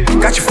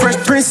 Got your fresh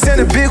prince and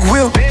a big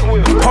wheel.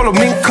 Polo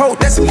mink coat,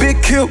 that's a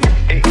big kill.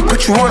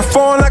 Put you on the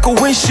phone like a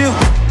windshield.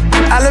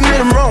 I'll admit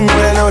I'm wrong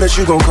when I know that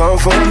you gon' come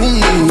for me,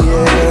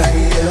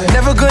 yeah.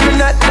 Never gonna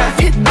not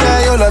hit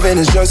that. Your loving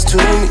is just to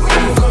me.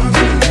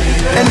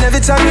 And every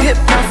time you hit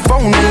my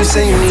phone, you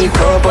say you need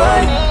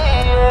company.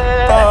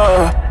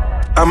 Oh,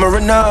 I'ma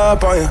run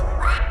up on you.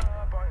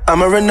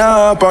 I'ma run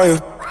up on you.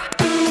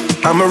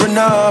 I'ma run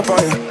up on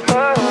you.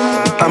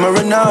 I'ma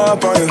run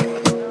up on you.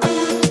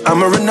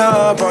 I'ma run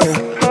up on you.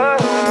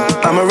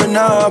 I'ma run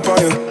up on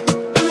you.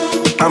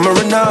 I'ma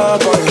run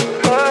up on you.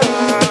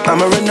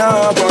 I'ma run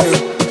up on you.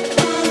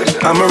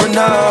 I'ma run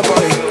up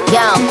on you.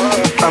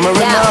 I'ma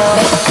run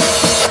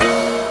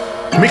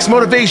up. Mixed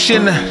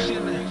Motivation,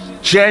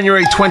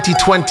 January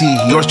 2020.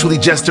 Yours truly,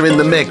 Jester, in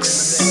the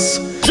mix.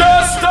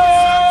 Jester!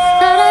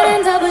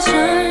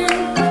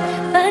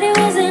 But it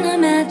wasn't a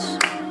match.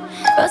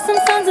 Wrote some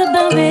songs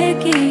about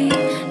Ricky.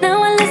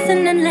 Now I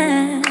listen and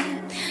laugh.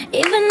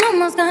 Even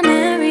almost got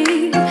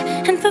married.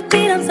 And for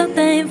Pete I'm so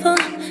thankful.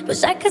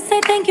 Wish I could say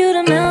thank you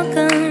to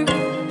Malcolm,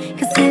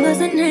 cause he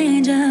was an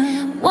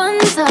angel. One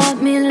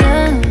taught me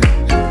love,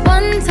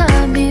 one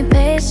taught me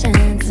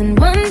patience, and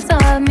one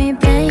taught me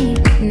pain.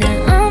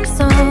 Now I'm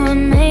so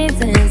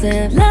amazing to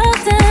have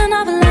loved and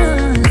I've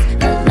lost,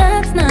 but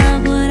that's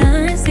not what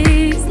I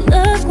see. So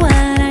look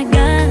what I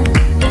got,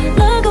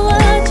 look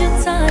what you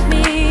taught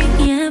me.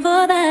 Yeah,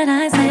 for that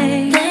I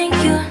say thank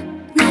you.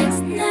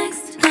 Next,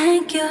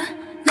 thank you.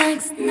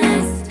 Next,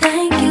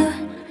 thank you.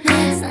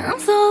 Next, I'm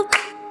so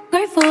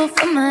grateful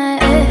for my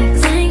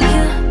ex. Thank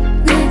you.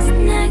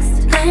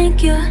 Next,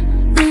 thank you.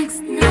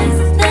 Next,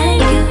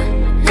 thank you.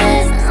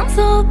 Next, I'm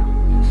so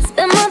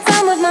spend more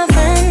time with my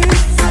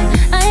friends.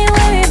 I ain't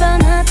worried about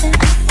nothing.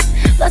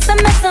 Plus I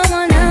met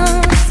someone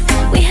else.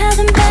 We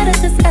having better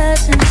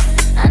discussions.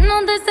 I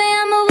know they say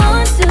I'm a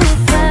one too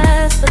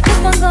fast, but this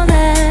one's gon'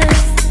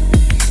 last.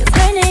 Cause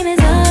her name is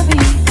Aubrey,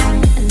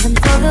 and I'm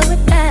so good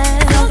with that.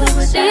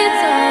 She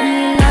taught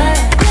me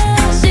love.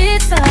 She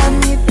taught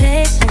me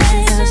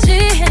patience. How she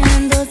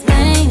handles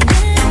pain.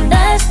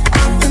 That's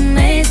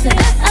amazing.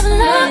 I've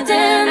loved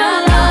and I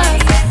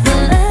lost,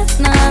 but that's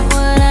not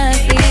what I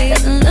see.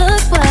 Cause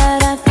look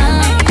what I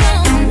found.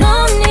 And no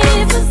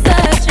need for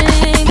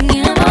searching.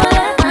 You know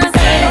that I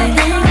say thank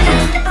you.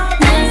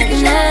 Thank you,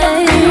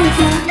 thank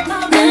you.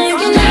 Thank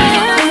you,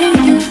 thank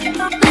you.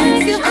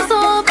 Thank you. I'm so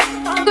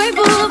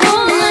grateful for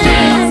my ex.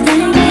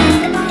 Thank you.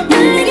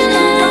 Thank you,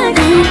 thank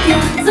you.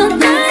 So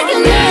thank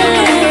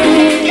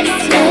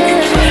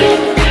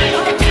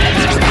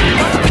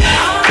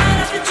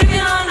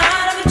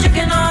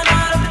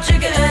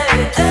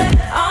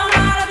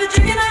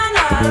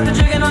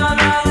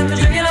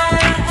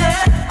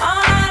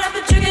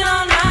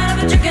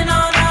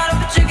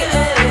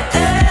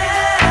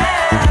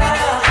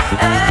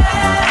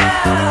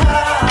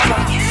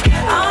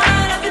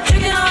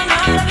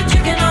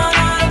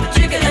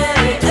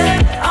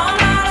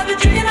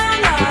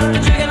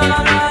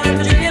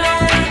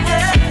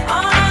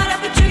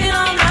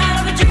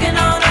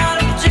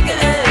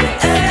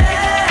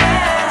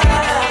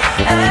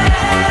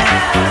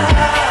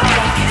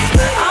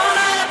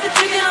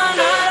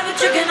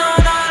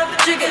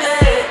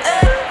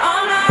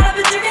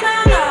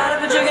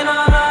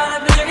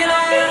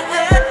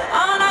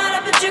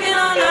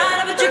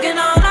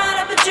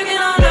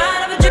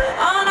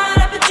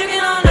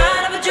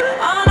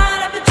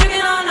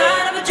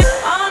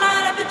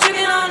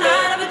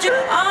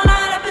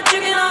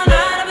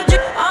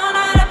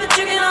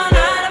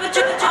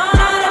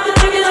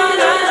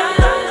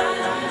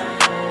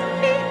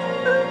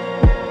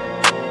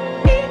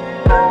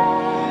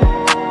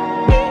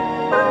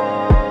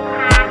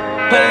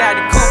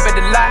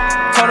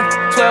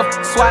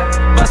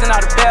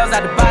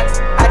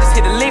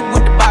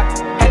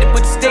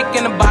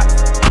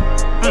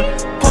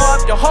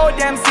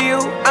you,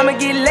 I'ma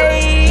get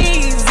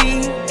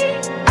lazy.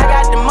 I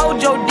got the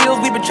mojo deals,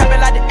 we been trapping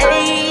like the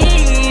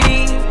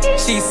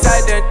 80s. She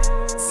said that,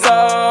 so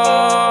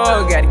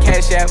got a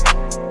cash app.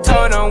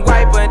 Told him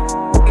white, but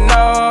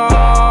no.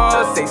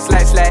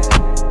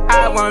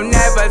 I won't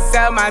never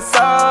sell my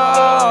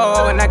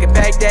soul, and I can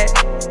back that.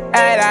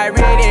 And I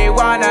really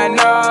wanna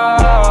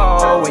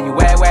know where you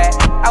at, where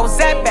I was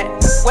at back,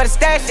 where the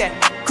stash at.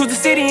 Cruise the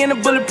city in a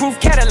bulletproof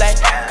Cadillac,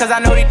 cause I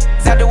know these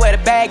out there where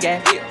the bag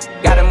at.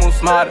 Gotta move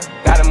smarter,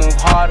 gotta move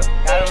harder.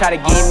 Try to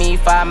give me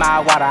 5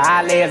 mile water.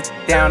 I lay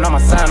down on my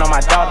son, on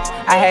my daughter.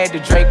 I had the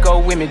Draco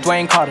with me,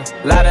 Dwayne Carter.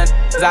 A lot of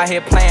out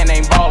here playing,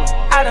 ain't ballin'.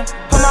 I done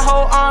put my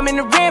whole arm in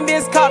the rim,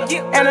 Vinz Carter.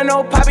 And I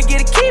know Poppy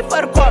get a key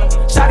for the quarter.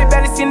 Shawty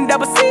barely seen the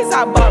double C's,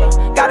 I bought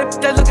her. Got a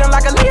bitch that looking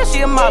like a Leah,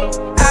 she a model.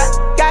 I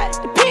got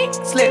the pink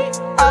slip,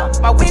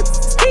 my whip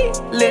is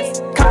keyless.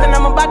 Compton,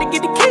 I'm about to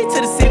get the key to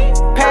the city.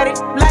 Patty,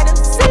 light up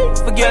the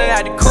seat. Forgetting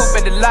out the coupe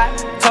at the lot.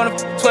 Told him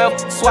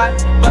 12 SWAT,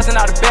 busting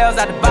all the bells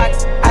out the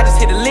box. I just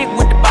hit a lick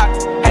with the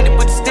box. Had to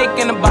put the stick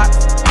in the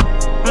box.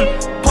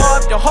 Pour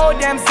up the whole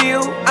damn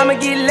seal. I'ma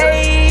get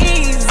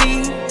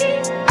lazy.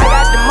 I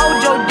got the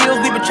mojo deals.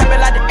 We been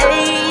trapping like the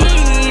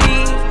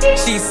 80s.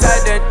 She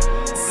said that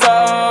so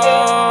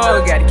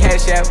got the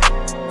cash out.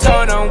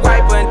 Told him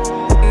wipe her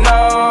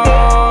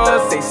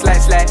no. Say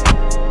slash slash.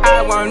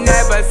 I won't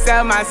never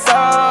sell my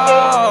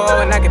soul,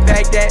 and I can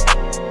back that.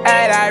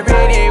 And I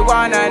really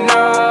wanna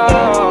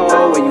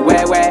know where you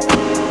at, where?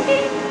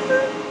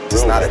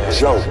 It's not a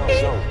joke.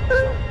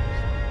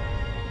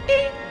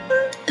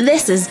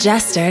 This is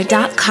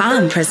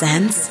Jester.com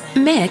presents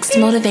Mixed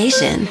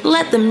Motivation.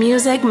 Let the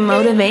music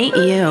motivate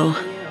you.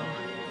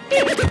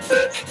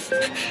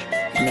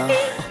 You know,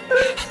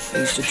 I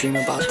used to dream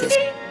about this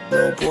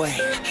little boy.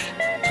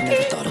 I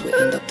never thought it would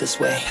end up this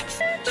way.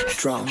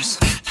 Drums.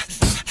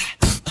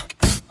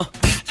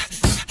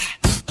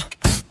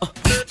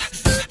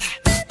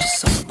 Just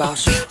something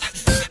about you.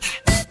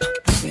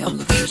 Yeah, I'm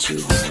looking at you,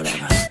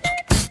 whatever.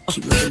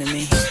 Keep looking at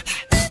me.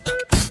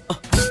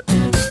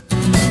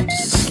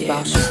 Just something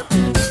about you.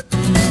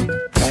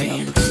 Right?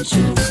 I'm looking at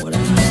you,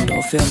 whatever.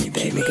 Don't feel me,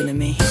 baby. Keep looking at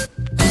me.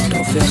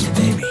 Don't feel me,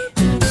 baby.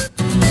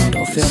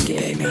 Don't feel me,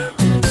 baby.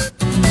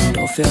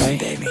 Don't feel me,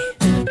 baby.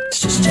 It's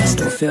just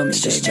Justin. Don't feel me, it's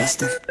just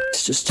Justin.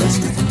 It's just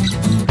Justin.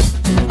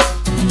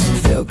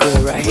 Feel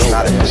good, right? It's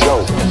not a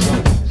joke.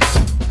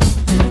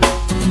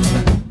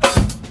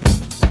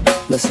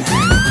 Listen.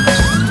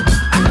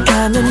 I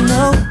kinda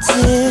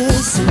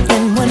noticed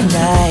something one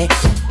night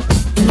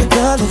in your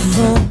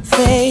colorful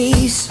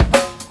face.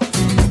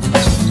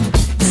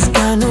 It's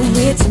kinda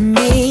weird to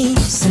me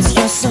since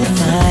you're so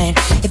fine.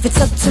 If it's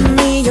up to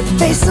me, your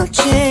face will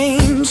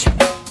change.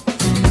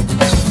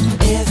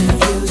 If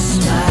you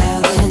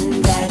smile,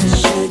 then that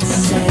should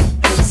set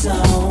the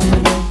tone.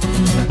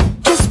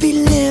 Just be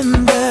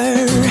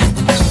limber,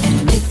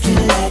 and if you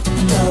let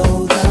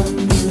go, the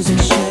music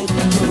should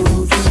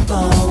move your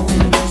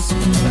bones.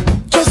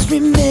 Just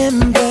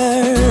remember,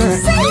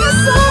 sing a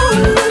song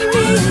with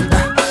me.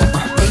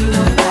 Ain't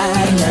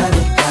nobody love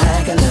it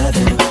like I love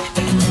it.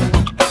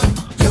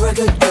 You're a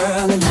good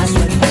girl, and that's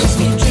what makes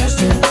me trust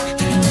you.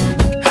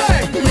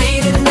 Hey,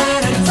 late at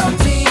night I talk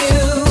to you.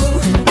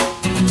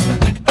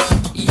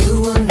 You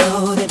will know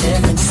the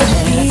difference. Some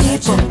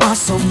people are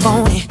so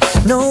phony,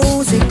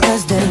 nosy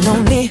 'cause they're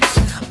lonely.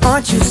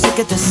 Aren't you sick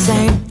of the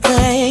same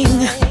thing?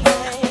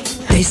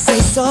 They say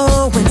so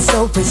and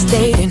so is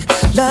dating,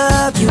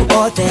 love you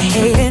or they're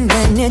hating,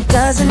 and it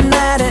doesn't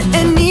matter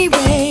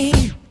anyway,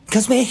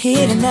 'cause we're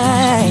here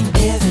tonight.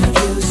 If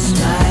you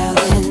smile,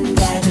 then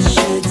that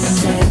should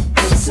set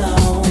the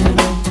tone.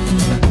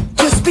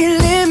 Just be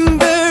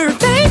limber,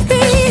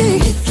 baby.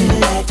 If you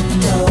let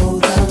go,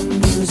 the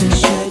music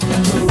should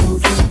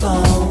move your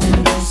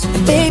bones.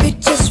 Baby,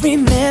 just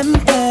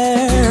remember,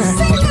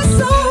 sing a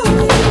song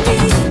with me.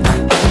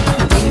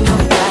 Ain't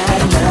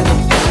nobody love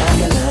it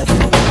like I love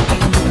it.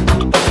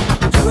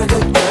 You're a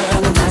good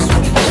girl, and that's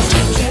what makes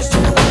me trust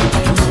you.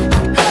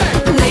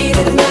 Late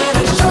at night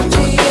I talk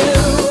to you.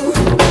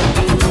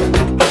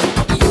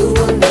 You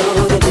will know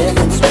the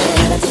difference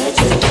when I touch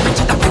you.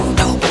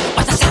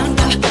 What's the sound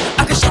of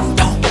a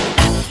crescendo?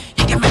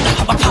 He can run the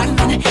whole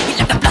apartment. He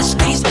left the blood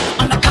stains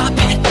on the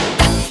carpet.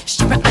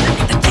 She ran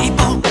underneath the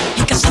table.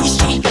 He could see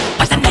she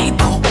was the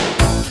neighbor.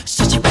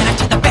 So she ran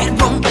into the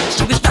bedroom.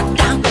 She was struck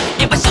down.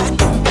 It was her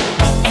room.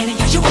 Annie,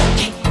 are you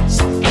okay?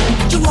 Annie,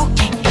 are you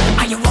okay?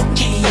 Are you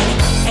okay, Annie?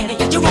 Annie,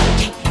 are you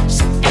okay?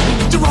 Annie,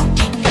 are you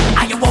okay?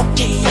 Are you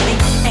okay, Annie?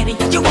 Annie,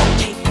 are you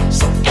okay?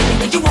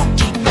 Annie, are you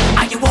okay?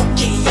 Are you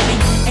okay, Annie?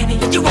 Annie,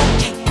 are you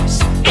okay?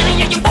 Annie,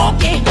 are you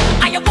okay?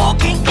 Are you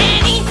okay,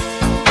 Annie?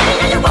 Annie,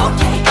 are you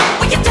okay?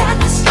 Will you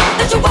tell us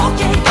that you're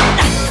okay?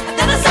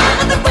 Then the sign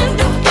of the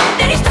window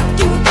that he stuck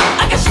to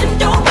like a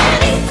shindo,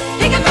 Annie.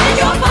 He got rid of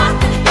your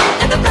apartment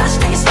and the blood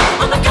stains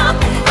on the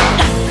carpet.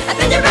 And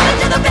then you ran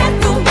into the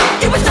bedroom.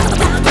 You was just a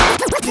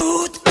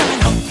smooth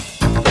criminal.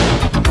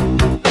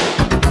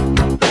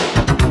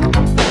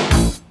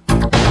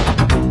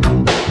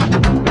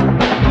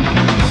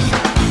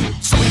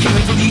 So we came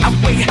into the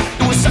outway.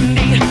 It was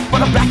Sunday,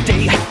 what a black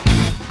day.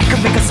 You can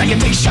make a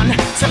salutation,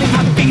 selling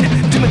my beat,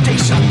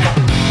 intimidation.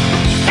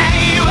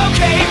 Annie, you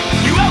okay?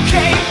 You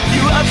okay?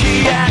 You okay,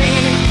 Annie?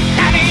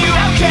 Annie, you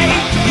okay?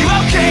 You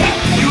okay?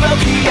 You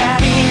okay,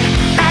 Annie?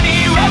 Annie,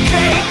 you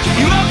okay?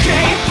 You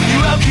okay? You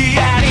okay,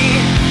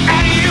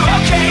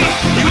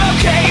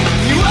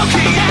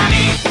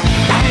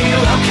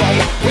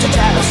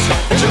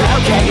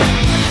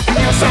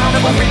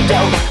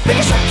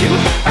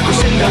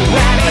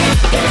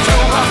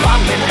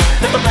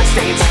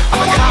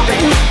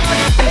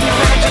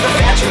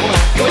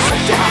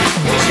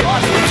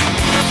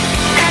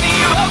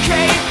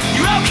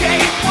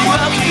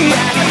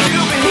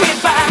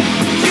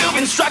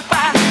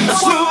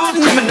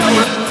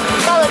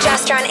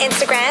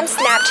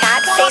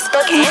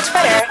 Facebook and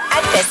Twitter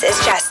at This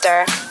Is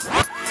Jester.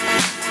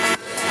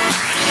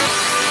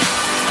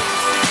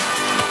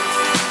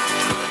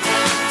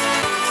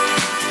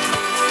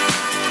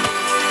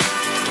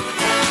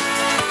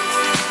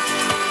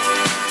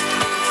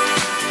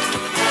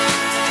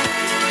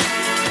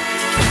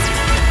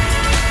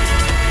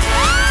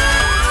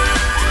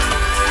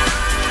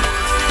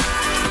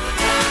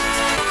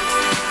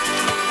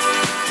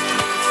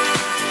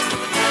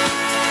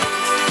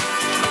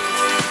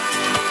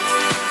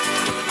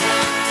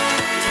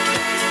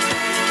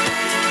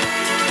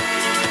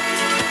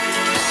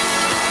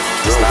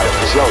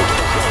 Joke.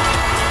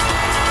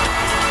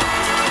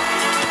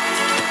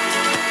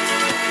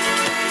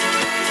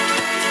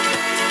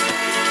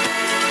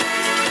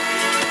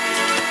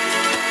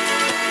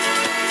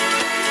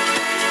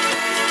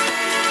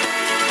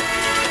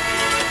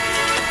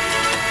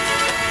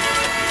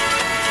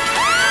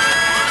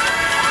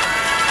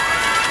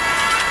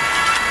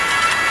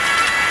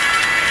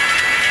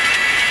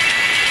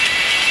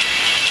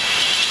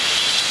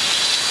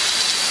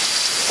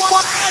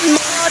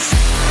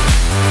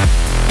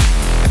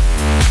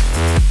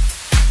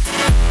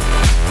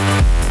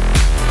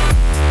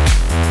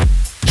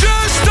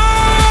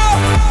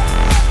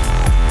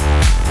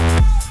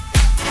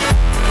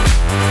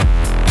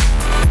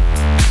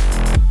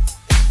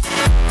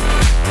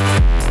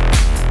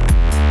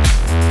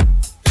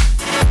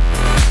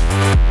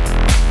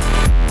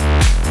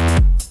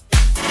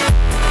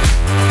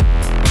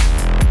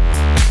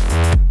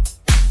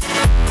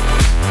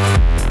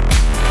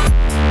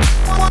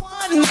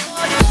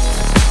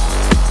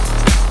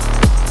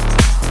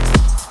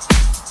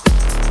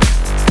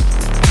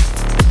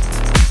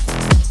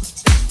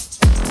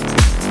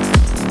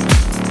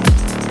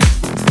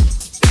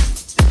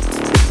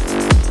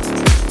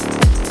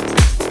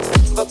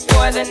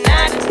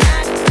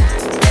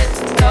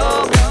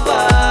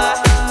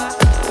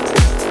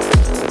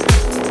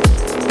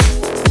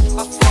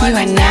 You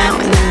are now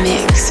in the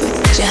mix with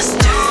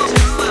Jester.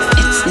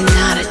 It's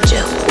not a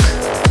joke.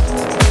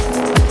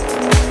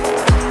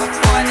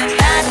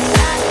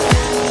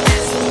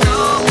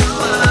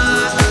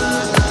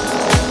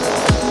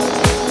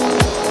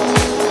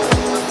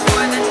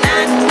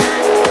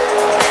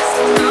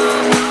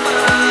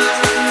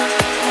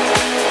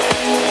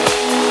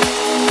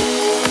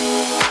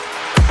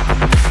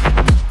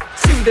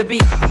 To the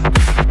beat.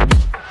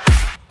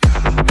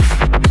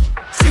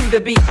 To the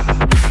beat.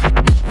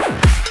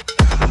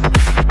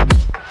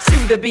 To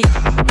the beat.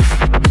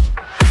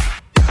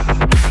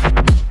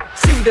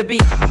 To the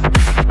beat.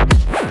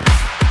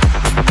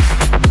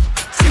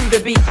 To the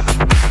beat.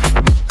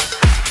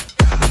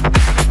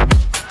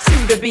 To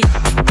the beat.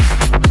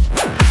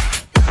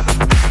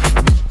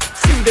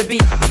 To the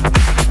beat.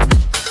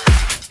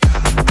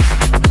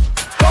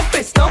 Bump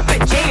it, stomp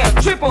it, jam,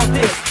 trip on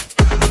this.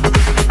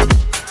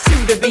 To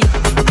the beat.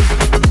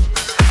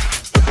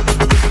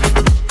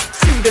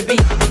 To the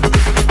beat.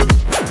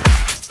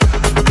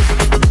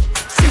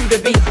 To the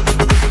beat.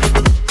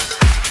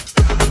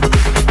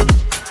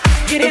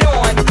 Get it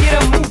on, get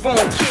a move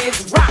on, kids.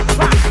 Rock,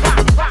 rock, rock,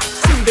 rock.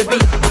 To the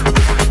beat.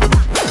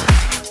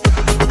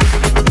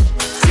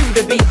 To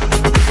the beat.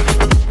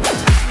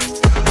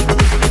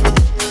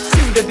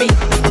 To the beat.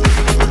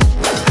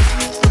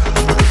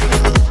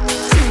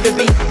 To the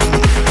beat.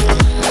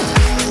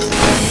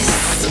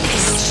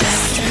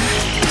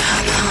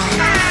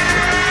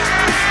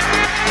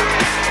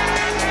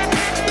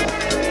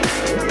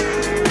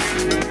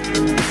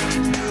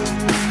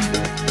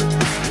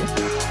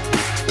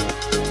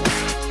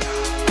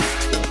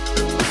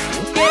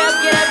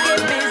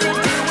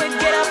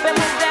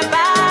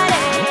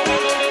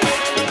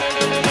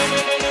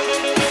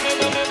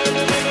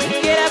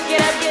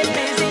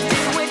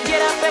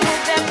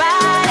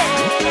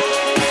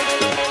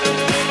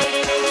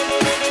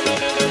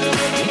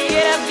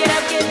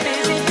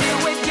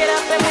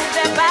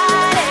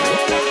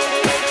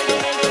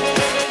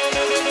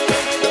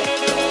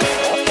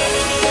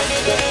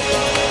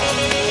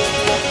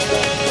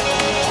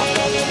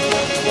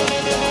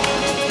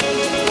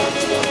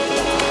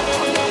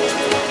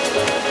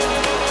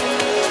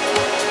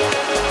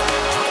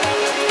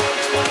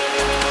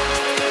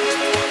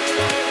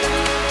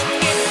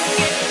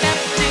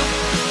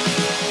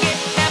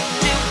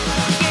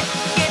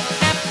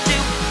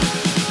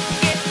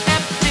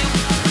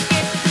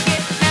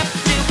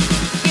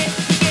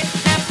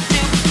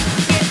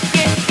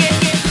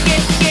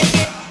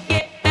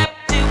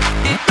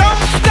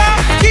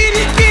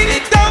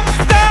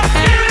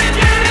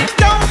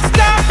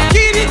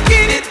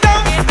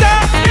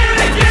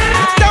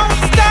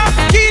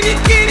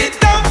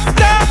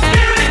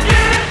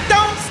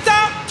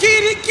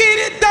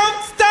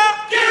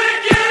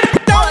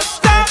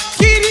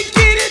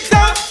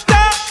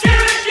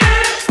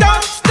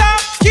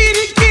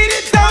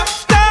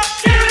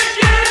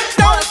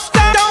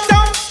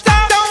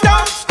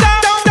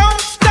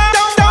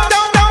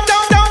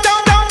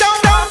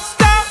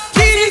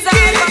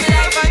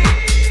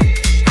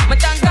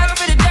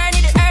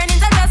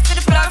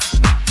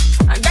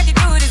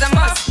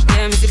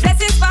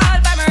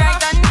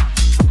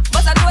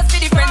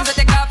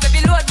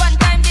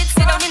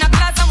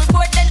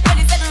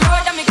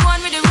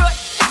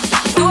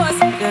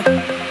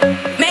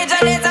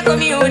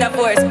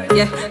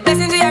 yeah.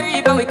 Blessings we are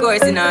reaping, we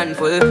coursing on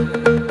full.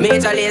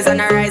 Major lays on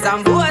a rise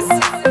and boast.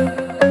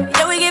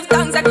 Yeah, we give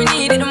thanks like we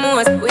need it the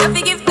most. We have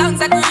to give thanks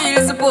like we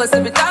really supposed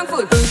to be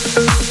thankful.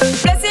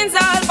 Blessings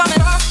all for me.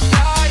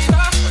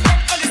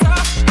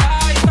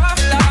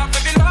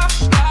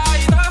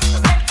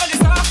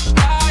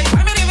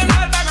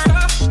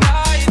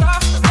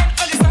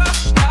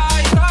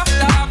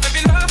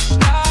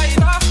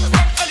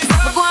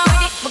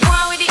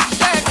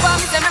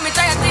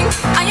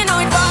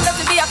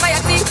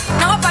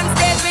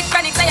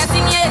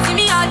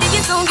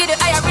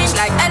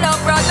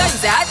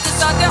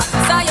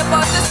 Saw your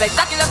poster,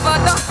 spectacular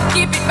photo.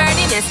 Keep it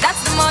burning, yes,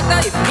 that's the motto.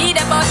 If you need a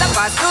butter,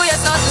 pass through your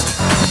soul.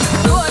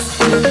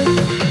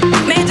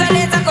 Major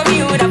laser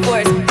coming with a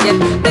force. Yeah,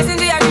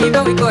 blessings we are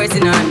reaping, we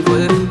coursing on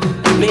full.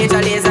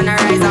 Major laser on a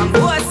rise and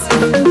boast.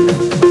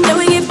 Yeah,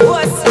 we give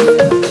boast.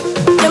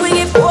 Yeah, we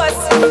give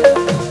boast.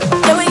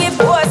 Yeah, we give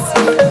boast.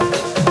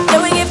 Yeah,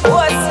 we give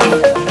boast.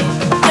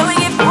 Yeah, we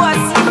give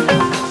boast.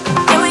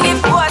 Yeah, we give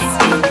boast.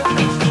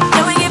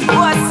 Yeah, we give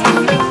boast.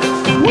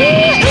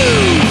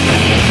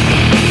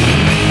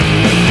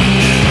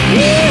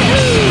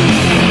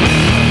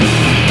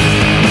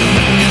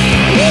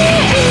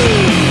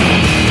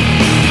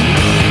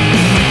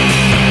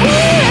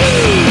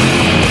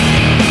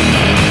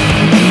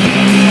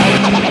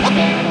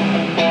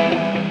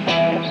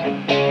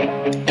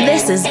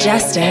 This is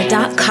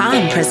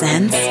Jester.com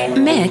presents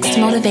Mixed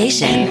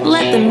Motivation.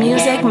 Let the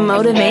music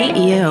motivate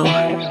you.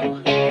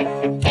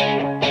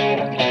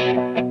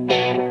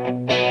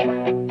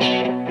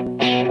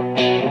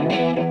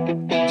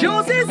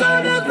 Josie's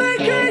on a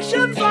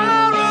vacation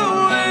far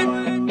away.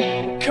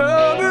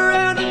 Come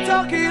around and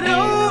talk it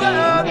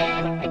over.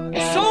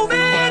 So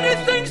many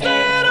things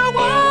that I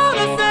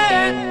wanna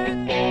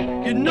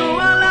say. You know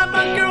I like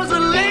my girls a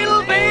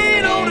little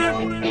bit older.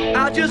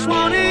 I just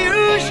wanna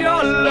use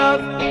your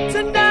love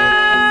tonight.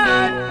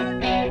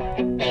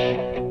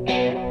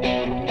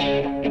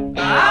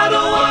 I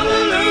don't wanna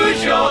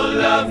lose your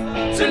love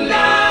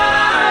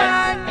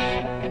tonight.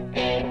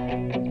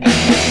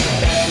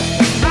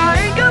 I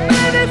ain't got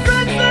many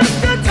friends left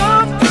to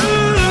talk to.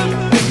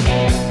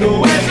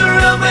 Nowhere to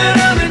run when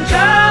I'm in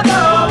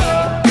trouble.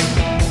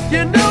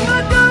 You know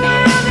I'd do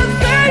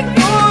anything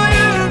for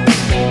you.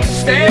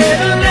 Stay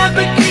alive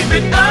but keep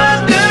it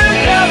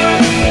undercover.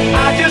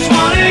 I just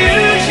wanna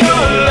use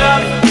your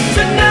love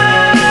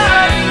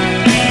tonight.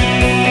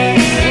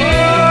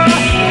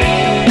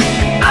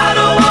 I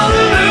don't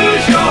wanna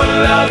lose your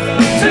love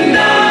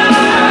tonight.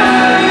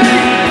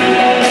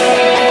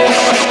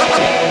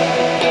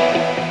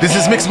 This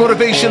is Mixed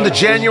Motivation, the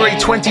January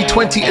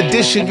 2020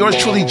 edition. Yours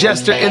truly,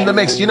 Jester, in the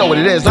mix. You know what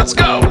it is. Let's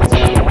go.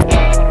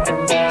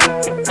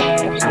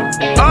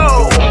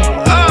 Oh,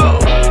 oh.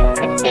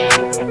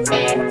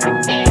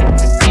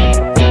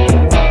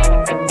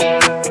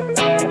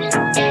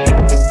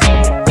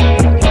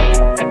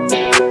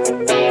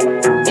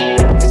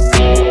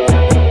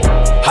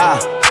 Ha,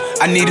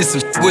 I needed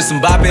some with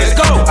some bop in it.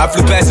 I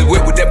flew past the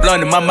whip with that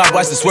blunt in my mouth,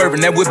 watched it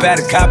swerving. That whip had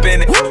a cop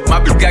in it. My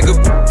bitch got good,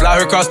 fly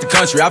her across the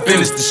country. I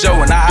finished the show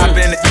and I hop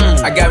in it.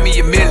 I got me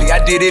a milli, I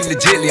did it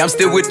legitly. I'm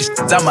still with the shit,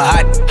 I'm a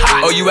hot.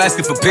 Oh, you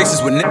asking for pictures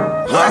with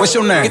nigga? What's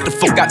your name? Get the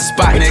fuck out the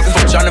spot, nigga.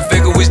 Tryna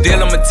figure which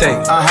deal I'ma take.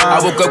 I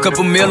woke up,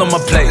 couple meal on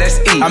my plate. Let's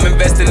eat. I'm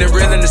investing in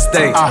real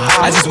estate.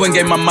 I just went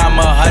and gave my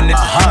mama 100.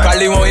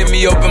 Probably won't hear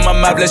me open my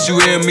mouth, bless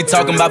you hear me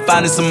talking about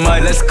finding some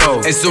money. Let's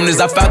go. As soon as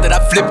I found that, I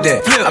flipped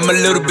that. I'm a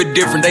little bit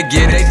different, they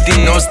get it.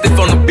 No, I'm stiff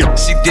on the bitch,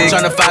 she dig.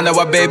 Tryna find out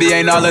why baby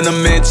ain't all in the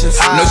mentions.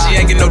 No, she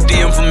ain't get no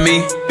DM from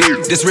me.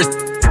 This wrist,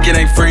 it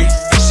ain't free.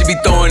 She be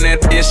throwing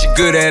that, yeah, she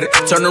good at it.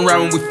 Turn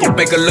around when we fuck,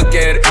 make her look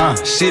at it.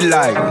 She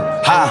like,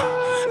 ha.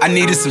 I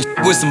needed some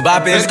with some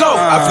bop in it. Let's go.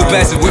 I flew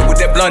past the whip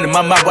with that blunt in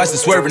my mouth, watched it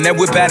swerving. That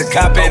whip had a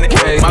cop in it.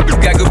 My bitch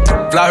got good,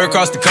 fly her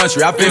across the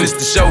country. I finished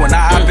the show and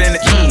I hop in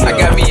it. I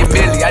got me a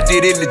milli, I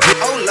did it legit.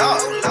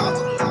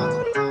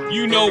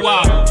 You know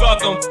why? Fuck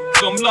them,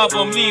 love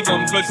them, leave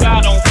them. Cause I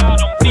don't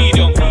need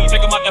them.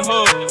 Take them out the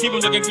hood, keep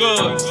them looking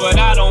good.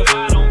 But I don't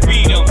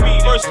feed them.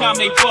 First time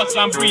they bust,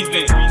 I'm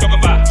breathing.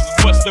 Talking about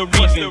what's the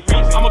reason.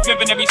 I'm a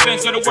pimp in every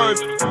sense of the word.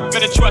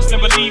 Better trust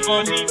and believe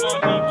them.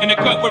 In the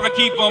cut where I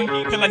keep them.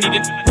 Till I need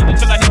it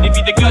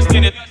be the guts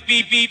in it.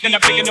 Beep, then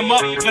I'm picking them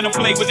up. Let them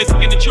play with it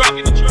in the truck.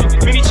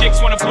 Many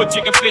chicks wanna put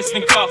chicken fists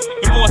in cuffs.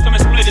 Divorce them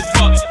and split his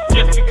bucks.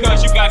 Just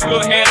because you got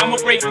good head, I'ma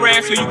break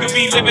bread so you can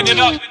be living it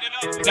up.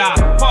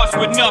 Die, parts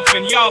with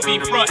nothing, y'all be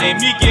frontin'.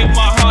 Me give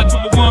my heart to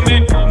a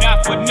woman,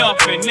 not for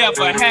nothing,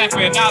 never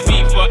happen. I'll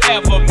be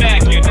forever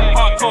mackin'.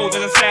 Hard cold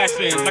as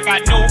assassins, I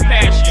got no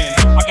passion,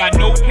 I got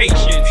no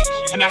patience,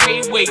 and I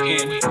hate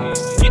waiting.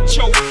 Get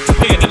choked,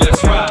 then and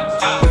let's ride.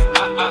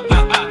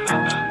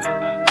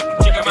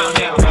 Check 'em out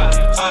now.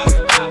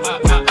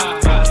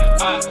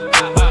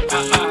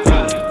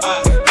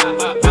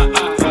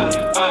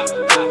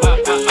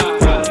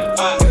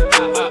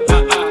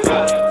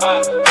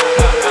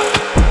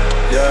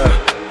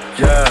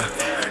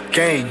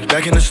 Gang,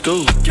 back in the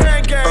stool.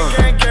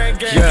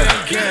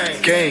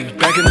 Gang,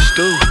 back in the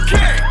stool.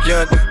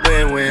 Yeah,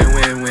 win.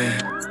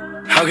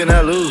 How can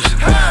I lose?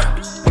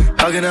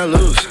 How can I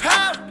lose?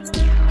 How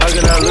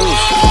can I lose?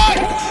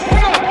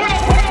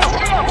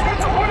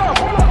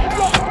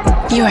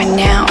 You are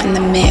now in the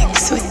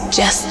mix with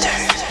Jester.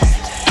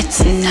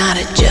 It's not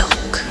a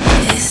joke.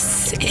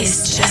 This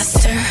is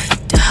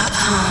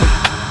Jester.com.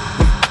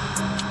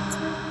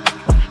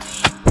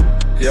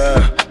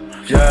 Yeah,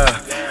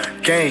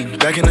 gang,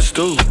 back in the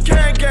stool.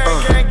 Yeah,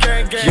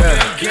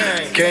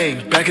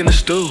 gang, back in the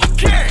stool.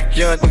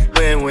 Yeah,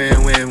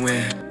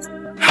 win.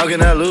 How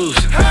can I lose?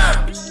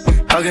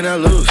 How can I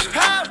lose?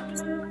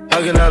 How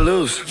can I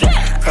lose?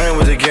 I ain't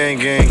with the gang.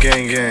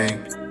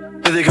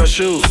 They gon'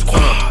 shoot.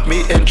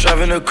 Me and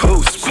driving a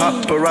coast.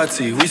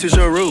 Paparazzi, we see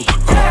your roof.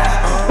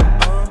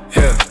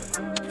 Yeah,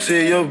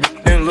 see your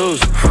and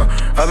lose.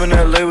 I'm in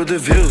LA with the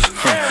views.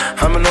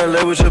 I'm in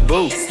LA with your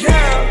boo.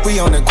 We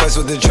on the quest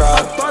with the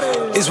tribe.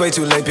 It's way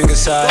too late, pick a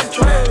side.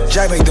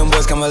 Jack make them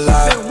boys come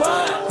alive.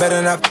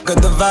 Better not fuck up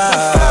the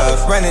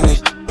vibe. Running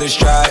this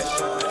stride.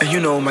 And you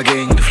know my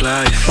gang, the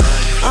flies.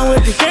 I'm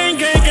with the gang.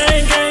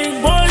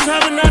 Boys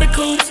hopping out of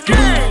coops.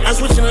 I'm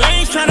switching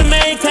lanes, trying to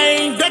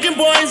maintain. Ducking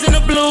boys in the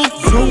blue.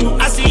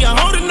 I see you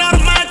holding out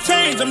of my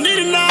chains. I'm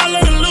needing all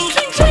of the loot.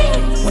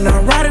 When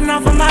I'm riding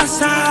off on my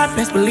side,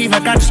 best believe I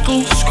got the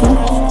scoop.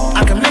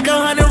 I can make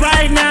 100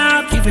 right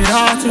now. Keep it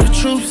all to the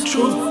troops.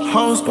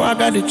 Whole squad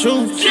got the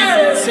juice.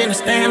 Sit and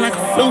stand like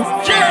a flute.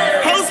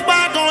 Whole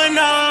spot going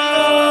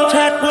on.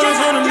 Jack boys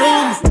on the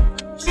move.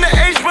 In the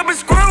H whipping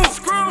screw.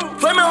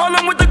 Flaming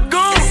Harlem with the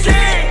goose.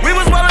 We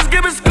was Wallace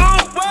giving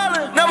scoop.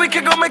 Now we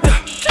can go make the.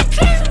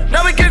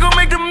 Now we can go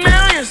make the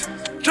millions.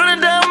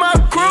 Turning down my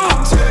crew.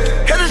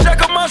 Had a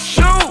jack on my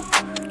shoe.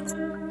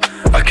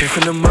 I came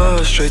from the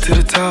mud, straight to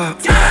the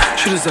top.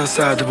 Shooters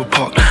outside the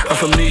park. I'm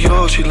from New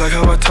York, she like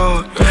how I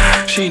talk.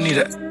 She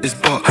need this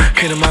bar.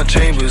 Came to my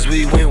chambers,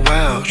 we went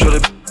wild. Show the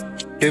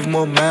give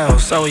more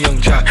miles. I'm a young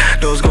jock,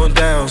 nose going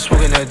down,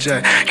 smoking that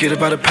jack. Get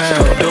about a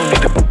pound, don't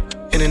need the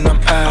in and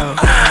I'm out.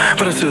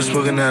 But I'm still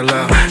smoking that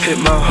loud. Hit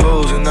my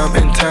hoes and I'm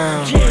in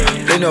town.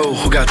 They know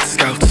who got the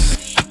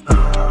scouts.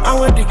 I'm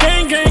with the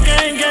gang.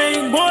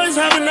 Boys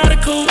hopping out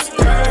of coops.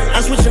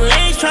 I'm switching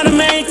lanes, trying to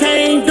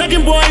maintain.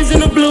 Ducking boys in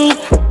the blue.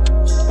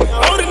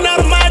 Holding out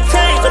of my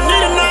chains, I'm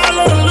needing all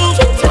of the loot.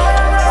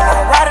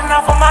 I'm riding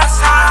off on my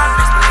side.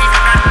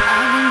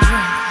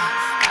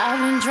 I've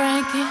been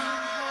drinking.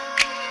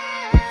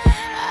 I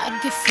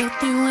get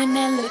filthy when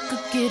that liquor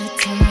get it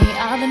to me.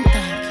 I've been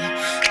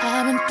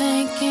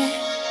thinking.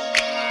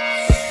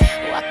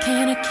 Why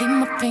can't I keep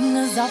my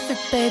fingers off it,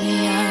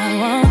 baby? I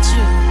want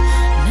you,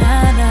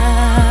 nah.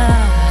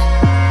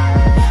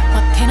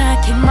 Why can't I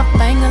keep my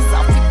fingers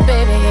off it,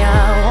 baby? I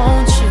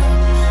want you,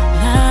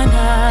 nah.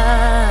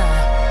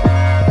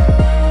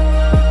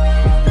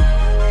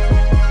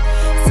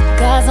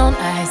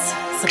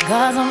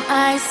 Cigars on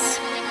ice.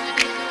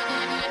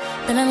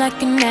 Feeling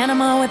like an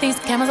animal with these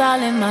cameras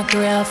all in my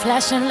grill.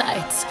 Flashing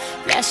lights.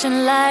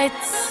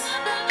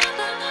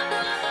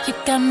 You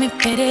got me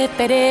pity,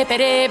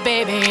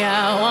 baby.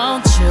 I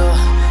want you,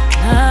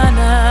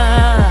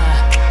 nah.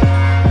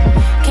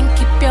 Can't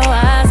keep your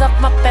eyes off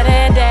my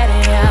petty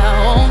daddy.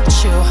 I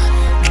want you,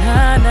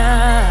 nah.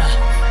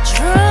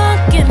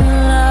 Drunk in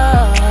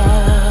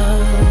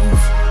love.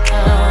 I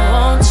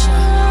want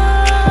you.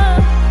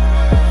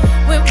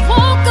 We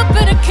woke up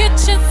in the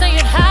kitchen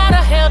saying, how the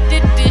hell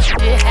did this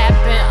shit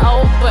happen?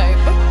 Oh,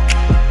 baby.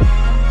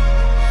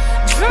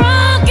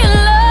 Drunk in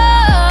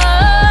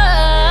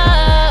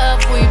love,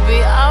 we be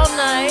all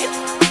night.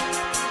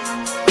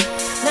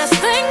 Last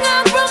thing I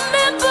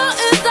remember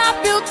is our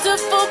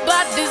beautiful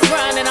bodies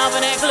grinding off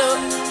in that club.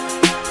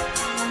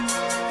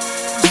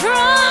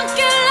 Drunk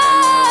in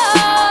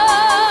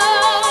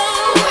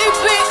love, we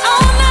be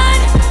all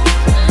night.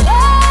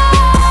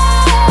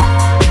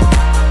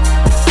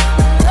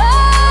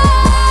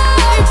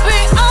 We be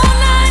all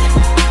night.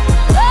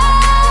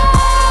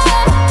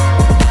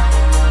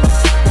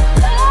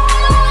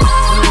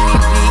 We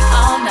be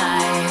all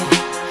night.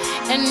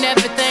 And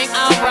everything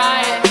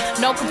alright.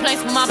 No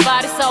complaints with my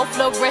body, so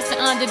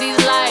fluorescent under these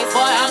lights.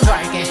 Boy, I'm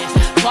drinking.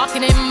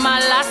 Walking in my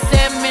life,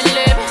 7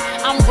 living.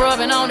 I'm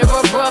rubbing on it,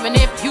 rubbing.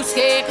 If you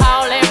scared,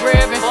 call that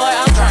ribbon. Boy,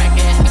 I'm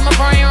drinking. Get my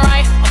brain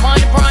right. I'm on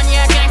the brown,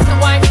 yeah, gangsta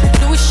wife.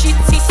 Do his shit,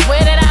 he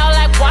sweat it out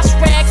like wash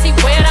rags. He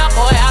wet out,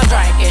 boy, I'm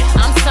drinking.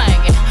 I'm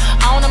singing.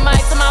 On the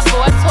mic to my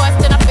voice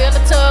twisted. I fill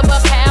the tub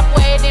up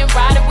halfway, then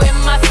ride it with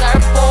my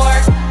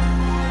surfboard.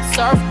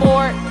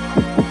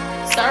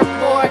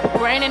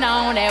 Graining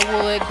on that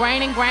wood,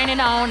 graining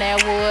on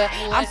that wood.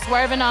 I'm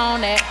swerving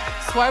on that,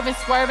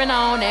 swerving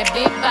on that.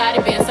 Big body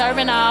been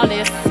serving all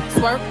this,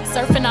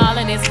 surfing all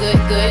and it's good.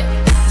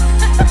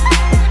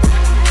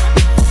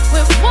 We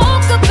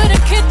woke up in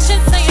the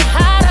kitchen saying,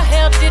 how the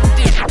hell did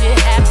this shit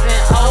happen?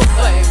 Oh,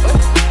 baby.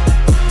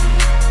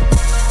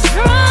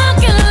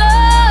 Drunk in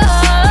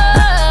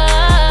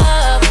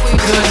love, we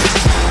good.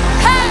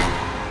 Hey!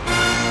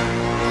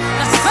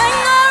 The thing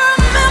I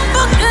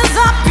remember is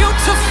our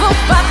beautiful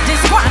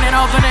bodies grinding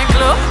over that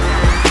club.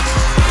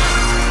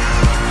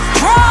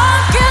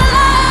 Drunk in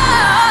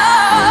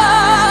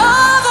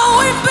love,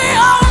 we be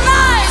all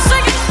night.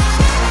 Sing it.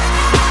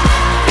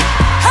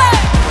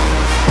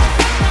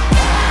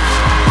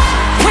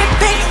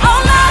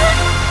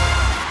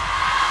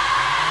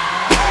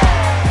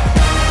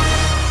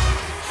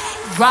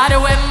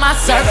 my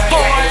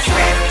surfboard.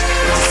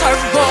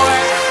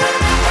 Surfboard.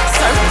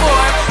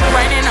 Surfboard.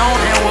 Raining on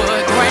that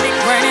wood.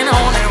 Raining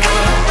on that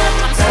wood.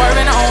 I'm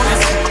swerving on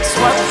this.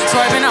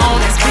 Swerving on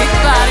this big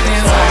body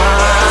dance.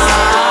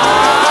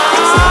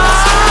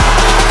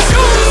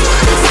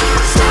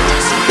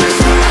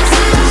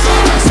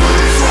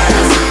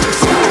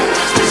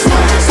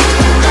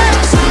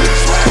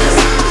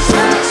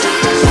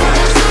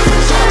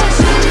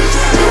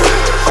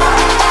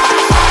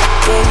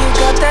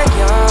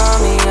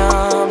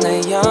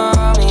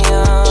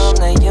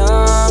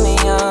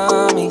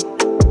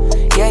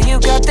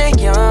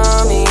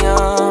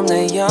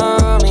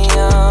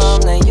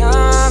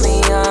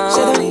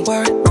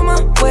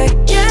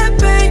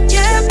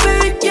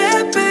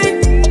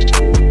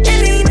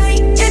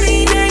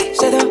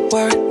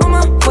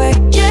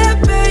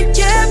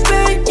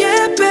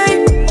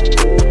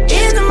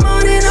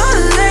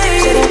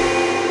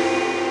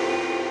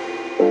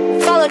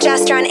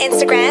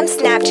 Instagram,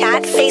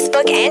 Snapchat,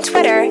 Facebook, and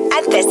Twitter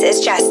at This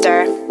Is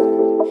Jester.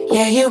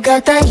 Yeah, you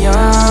got that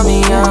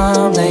yummy,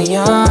 yum, that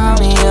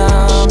yummy,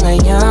 yum,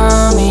 that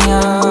yummy,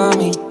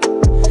 yummy.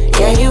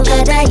 Yeah, you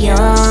got that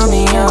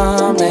yummy,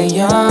 yum, that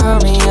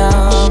yummy,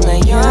 yum,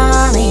 that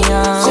yummy,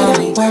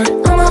 yummy. Word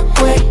on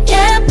my way.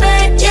 Yeah,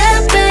 babe,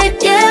 yeah, babe,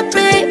 yeah,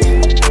 babe.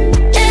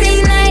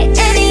 Any night,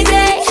 any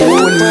day.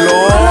 Oh,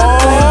 Lord.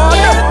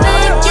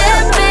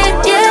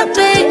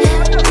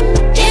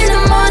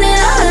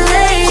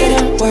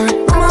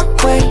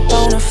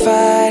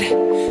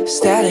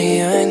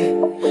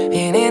 Stallion,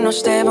 ain't no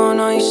stable,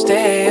 no, you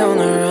stay on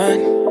the run.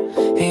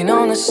 Ain't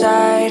on the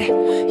side,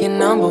 you're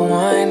number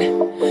one.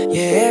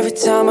 Yeah, every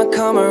time I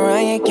come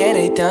around, you get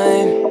it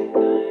done.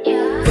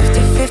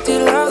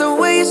 50-50, love the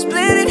way you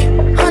split it.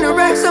 100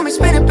 racks on me,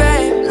 spin it,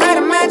 babe. Light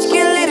a match,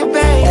 get lit,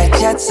 babe. That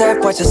jet set,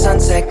 watch the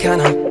sunset,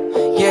 kinda.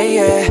 Yeah,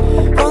 yeah.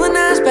 Rolling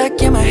eyes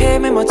back in my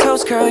head, make my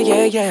toes curl,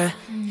 yeah, yeah.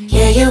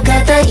 Yeah, you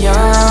got that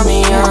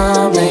yummy,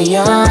 yum, that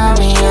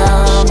yummy,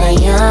 yum, that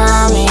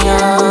yummy,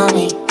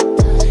 yummy.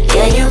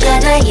 Yeah, you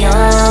got that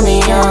yummy,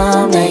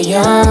 yum, that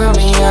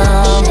yummy,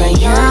 yum, that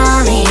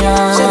yummy,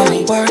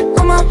 yummy. Word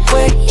on my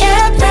way.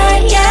 Yeah,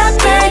 babe, yeah,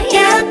 babe,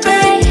 yeah,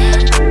 babe.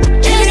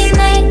 Any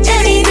night,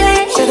 any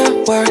day. Say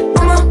the word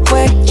on my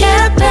way.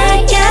 Yeah,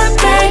 babe, yeah,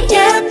 babe,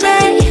 yeah,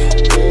 babe.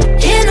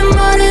 In the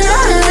morning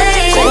or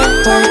late. Say the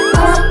word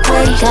on my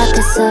way. Got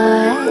the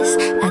sauce,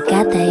 I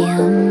got the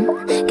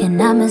yum.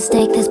 Cannot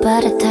mistake this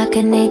butter talk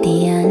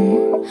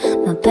Canadian.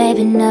 My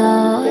baby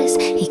knows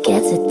he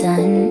gets it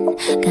done.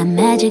 Got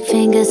magic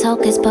fingers,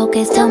 hocus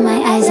pocus, till my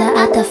eyes are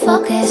out of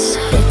focus.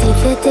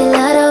 50-50,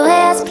 love the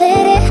way I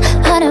split it.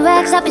 100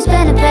 racks, I'll be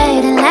spending,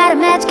 babe. And light a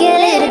match, get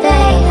lit,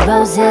 babe.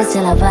 Roses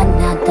till I run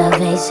out the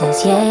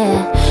vases,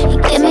 yeah. You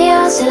give me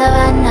yours till I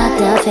run out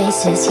the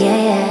faces,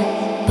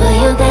 yeah. But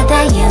you got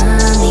that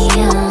yummy,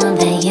 yum,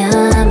 that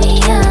yummy,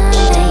 yum,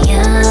 that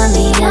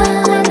yummy,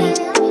 yummy.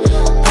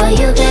 But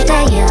you got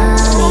that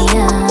yummy,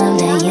 yum,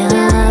 that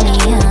yummy,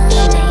 yum,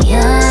 that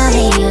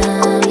yummy,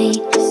 yummy.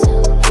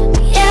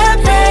 Yeah,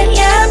 babe,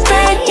 yeah,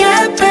 babe,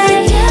 yeah,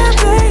 babe.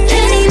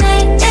 Any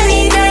night,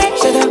 any day.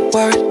 Say the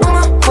word on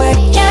my way.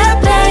 Yeah,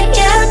 babe,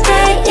 yeah,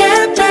 babe,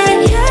 yeah,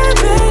 babe.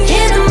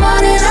 In the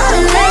morning or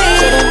late.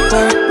 Say the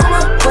word on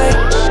my way.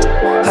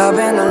 Hop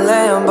in the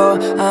Lambo,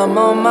 I'm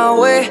on my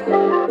way.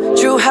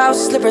 True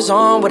house slippers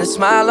on with a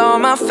smile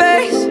on my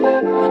face.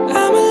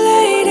 I'm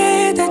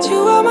elated that you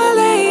are my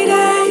lady.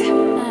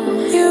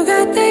 You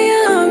got the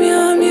yum,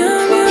 yum,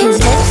 yum, yum. His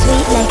lips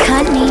sweet like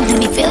honey, let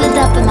me feel it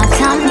up in my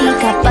tummy.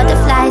 Got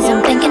butterflies,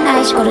 I'm thinking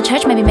I should go to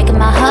church, maybe making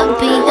my heart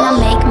beat. And I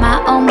make my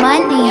own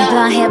money,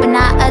 blonde hair but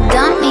not a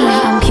dummy.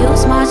 I'm cute,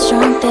 smart,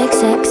 strong, thick,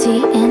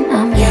 sexy, and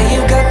I'm yeah,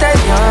 you got that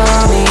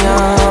yummy,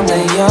 yum,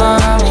 that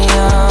yummy,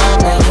 yum,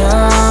 that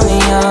yummy,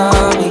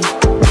 yummy.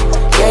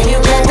 Yeah, you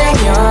got that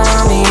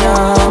yummy,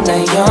 yum,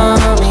 that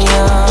yummy,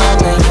 yum,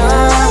 that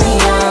yummy,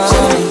 yummy. So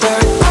the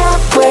word on my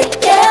way.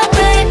 Yeah,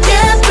 babe,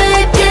 yeah,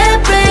 babe,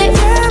 yeah, babe.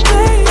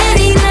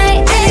 Any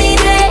night, any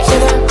day. Say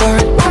the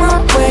word on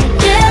my way.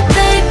 Yeah,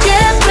 babe,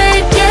 yeah,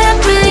 babe, yeah,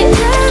 babe.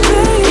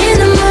 In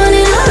the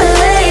morning or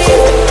late.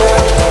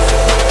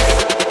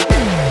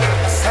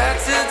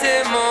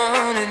 Saturday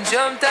morning,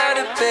 jumped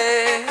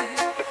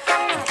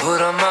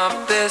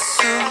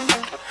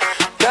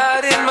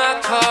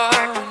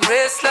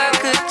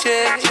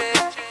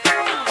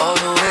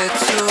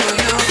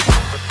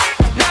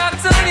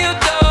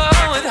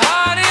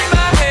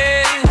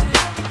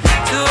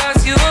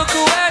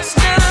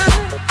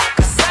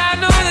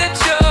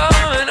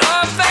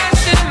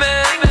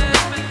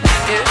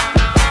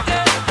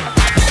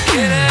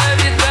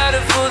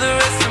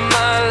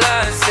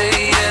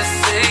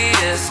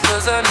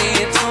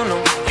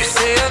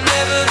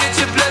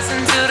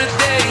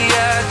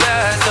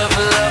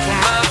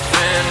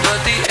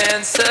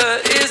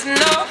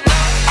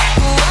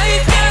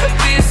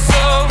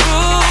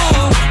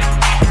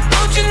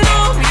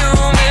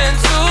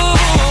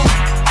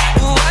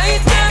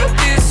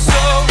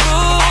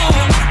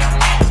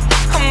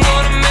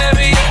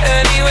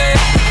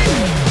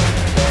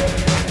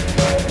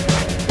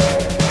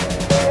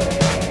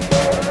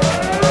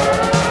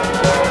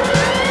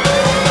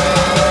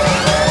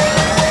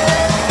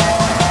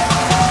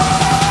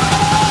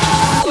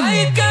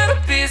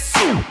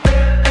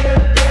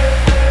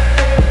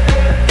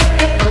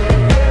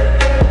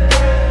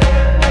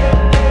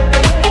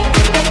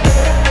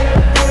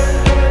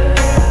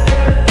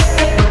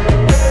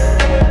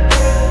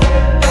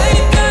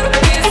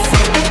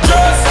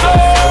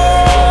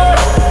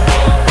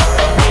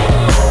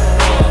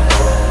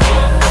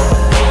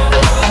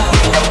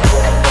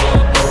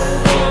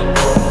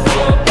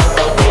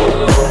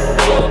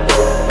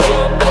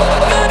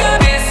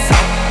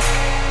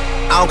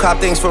cop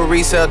things for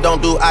resale,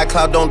 don't do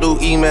iCloud, don't do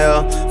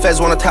email.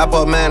 Feds wanna top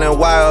up man and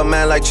wire up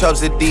man like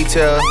Chubbs did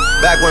detail.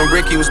 Back when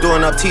Ricky was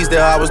doing up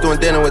Teasdale, I was doing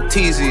dinner with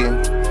Teasy.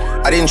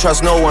 I didn't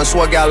trust no one,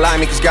 swore gal lie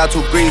me cause gal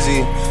too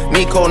greasy.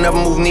 Nico never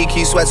move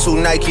Nike,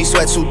 sweatsuit Nike,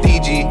 sweatsuit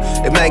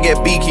DG. If man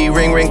get beaky,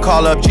 ring ring,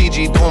 call up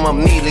Gigi, do him up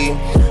neatly.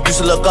 Used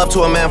to look up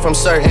to a man from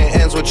certain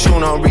ends with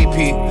tune on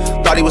repeat.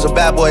 Thought he was a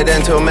bad boy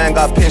then till man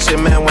got pinched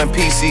and man went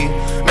PC.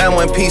 Man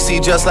went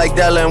PC just like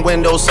Della and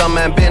Windows, some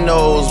man been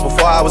those.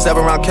 Before I was ever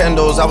around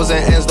Kendos, I was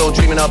in Enzo,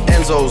 dreaming up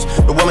Enzos.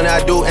 The woman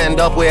I do end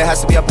up with has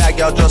to be a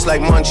backyard just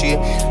like Munchie.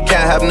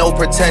 Can't have no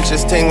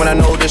pretentious thing when I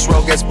know this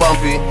road gets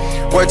bumpy.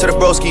 Word to the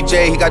broski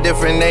J, he got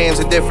different names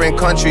in different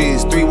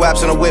countries. 3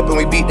 whaps in a whip and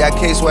we beat that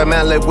case where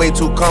man lived way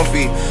too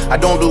comfy. I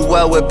don't do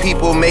well with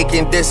people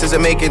making disses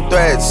and making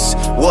threats.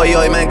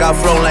 Warrior man got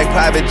flown like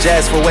private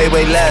jets for way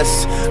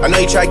less. I know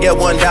you try to get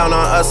one down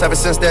on us, ever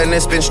since then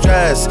it's been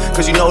stress.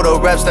 Cause you know the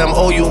reps them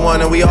owe you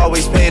one and we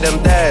always pay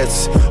them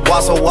debts.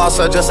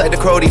 Wassa, just like the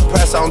Crody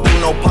press, I don't do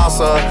no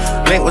pasta.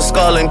 Link with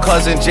Skull and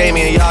cousin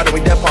Jamie and y'all, then we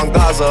dep on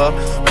Gaza.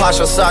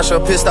 Pasha, Sasha,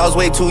 pissed I was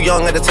way too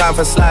young at the time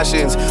for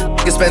slashings.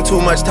 Can spend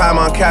too much time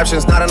on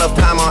captions, not enough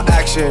time on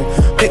action.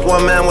 Pick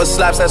one man with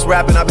slaps that's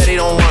rapping, I bet he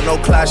don't want no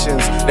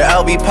clashings. The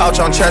LB pouch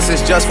on chest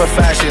is just for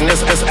fashion,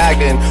 this is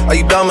acting. Are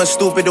you dumb or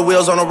stupid? The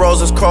wheels on the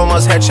roses,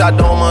 chromas, headshot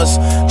domas.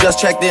 Just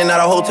checked in at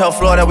a hotel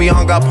floor that we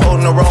on, got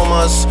potent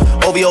aromas.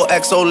 OVO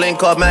XO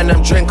link up, man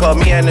them drink up,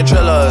 me and the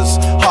drillers.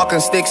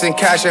 Hawking sticks and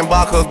cash and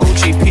Baka,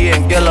 Gucci, P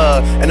and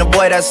Gilla. And the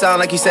boy that sound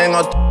like he sang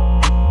on.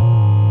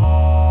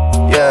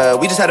 Yeah,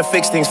 we just had to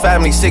fix things,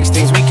 family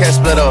 16s, we can't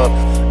split up.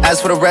 As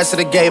for the rest of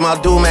the game,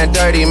 I'll do man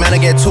dirty, man I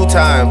get 2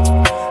 time.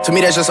 To me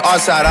that's just our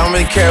side, I don't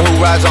really care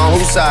who rides on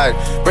whose side.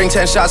 Bring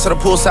 10 shots to the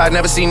poolside,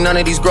 never seen none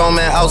of these grown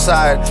men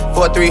outside.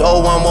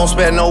 4301, won't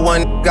spare no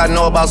one, gotta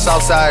know about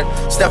Southside.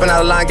 Stepping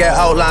out of line, get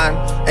outline,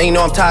 and you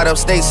know I'm tied up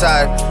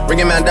stateside.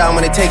 Bringing man down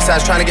when it takes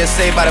sides, trying to get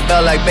saved by the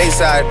bell like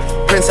Bayside.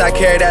 Prince, I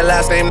carry that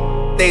last name,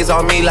 days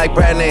on me like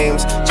brand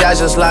names. Jazz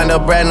just lined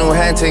up brand new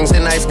hantings,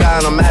 and nice guy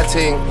on a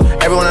matting.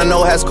 Everyone I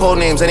know has code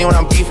names, anyone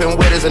I'm beefing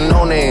with is a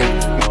no name.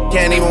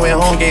 Can't even win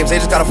home games, they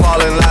just gotta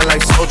fall in line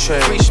like Soul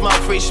Train. Free smoke,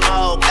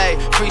 ayy.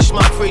 Free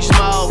smoke,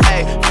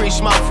 ayy. Free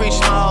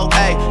smoke,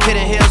 ayy.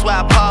 Hitting hills where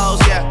I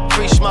pose, yeah.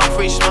 Free smoke,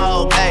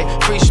 ayy.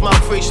 Free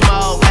smoke,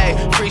 ayy.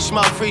 Free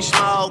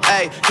smoke,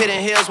 ayy. Hitting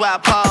hills where I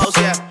pose,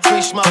 yeah.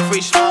 Free smoke,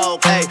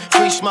 ayy.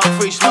 Free smoke,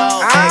 ayy. Free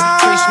smoke, ayy.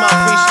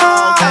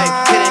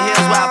 Hitting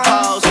hills where I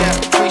pose, yeah.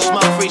 Free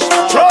smoke, ayy.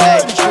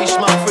 Free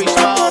smoke,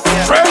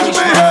 yeah. Free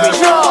smoke, ayy. Free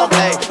smoke,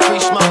 ayy. Free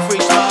smoke.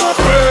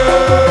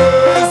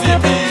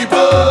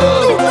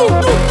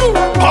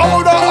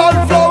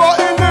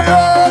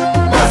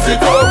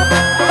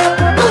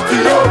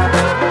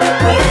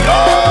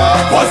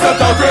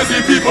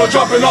 Crazy people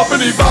jumping up in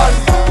the van.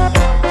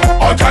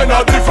 All kind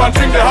of different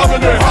things they have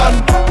in their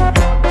hand.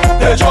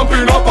 They're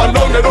jumping up and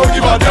down, they don't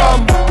give a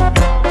damn.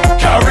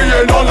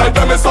 Carrying on like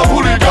them is some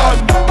hooligan.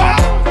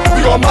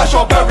 We gon' mash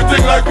up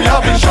everything like we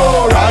have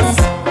insurance,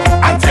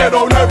 and tear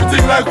down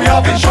everything like we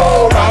have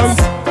insurance.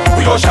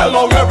 We gon' shell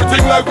out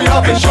everything like we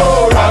have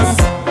insurance.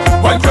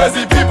 When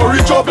crazy people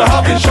reach up, they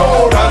have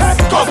insurance,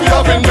 cause we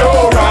have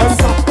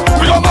endurance.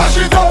 We gon' mash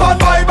it up and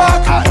buy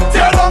back,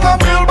 tear down and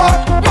build back.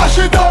 Mash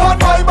it up and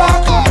buy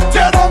back,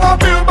 tear down and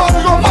build back.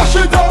 We gon' mash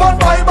it up and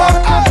buy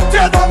back,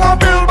 tear down and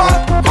build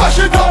back. Mash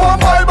it up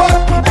and buy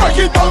back, break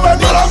it down and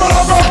blah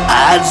blah blah.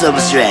 I had some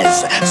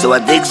stress, so I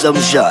take some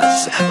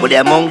shots. But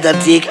the amount I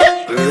take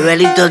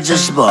really touch the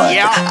spot.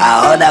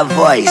 I heard a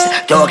voice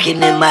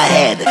talking in my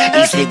head.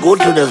 He said, go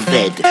to the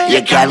vet,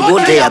 you can't go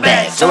to your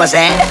bed. So I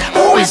said,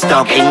 who is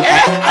talking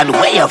and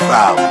where you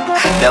from?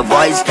 The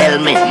voice tell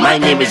me, my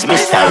name is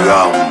Mr.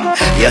 Rum.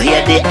 You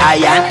hear the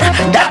iron?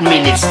 That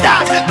mean it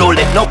start. Don't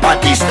let no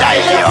party style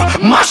here.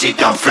 Mash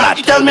it up flat.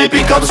 Tell me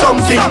pick up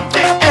something,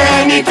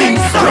 anything.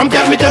 Rum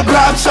tell me to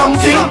grab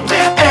something,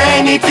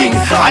 anything.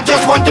 I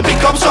just want to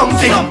pick up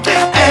something,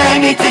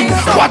 anything.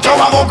 Watch how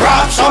I go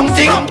grab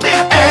something,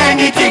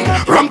 anything.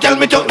 Rum tell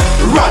me to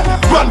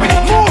run with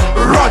it.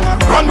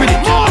 Run with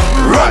it.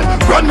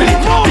 Run with it.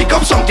 Pick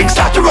up something,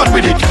 start to run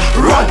with it.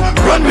 Run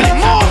with it.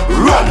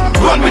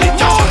 Run with it.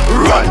 Just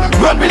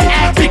run with it.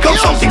 Pick up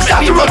something,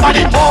 start to run with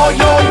it. Boy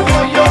yo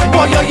yo,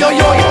 boy yo yo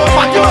yo,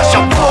 party mash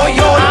up. Boy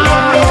yo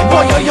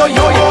yo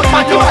yo,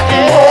 party mash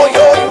up. Boy yo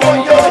yo,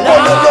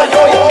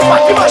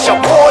 party mash up.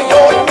 Boy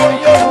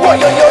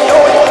yo yo.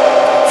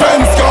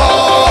 Fence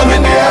gone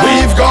in there,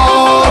 we've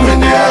gone in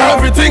there,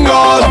 everything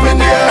all up in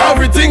there,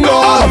 everything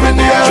all up in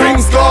there.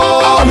 Drinks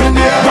gone in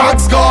there,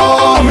 rocks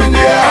gone in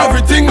there,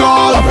 everything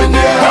all up in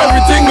there,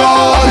 everything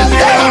all in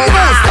there.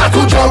 Start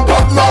to jump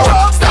up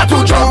now, start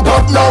to jump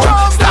up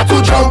now, start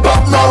to jump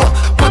up now.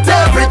 Put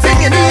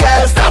everything in the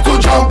air, start to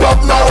jump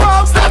up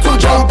now, start to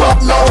jump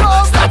up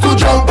now, start to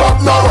jump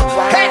up now.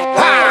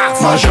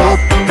 Smash up,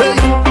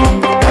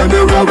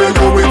 anywhere we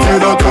go we tear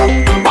that up.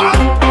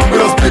 We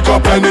just pick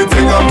up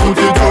anything and put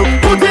it up,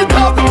 put it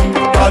up.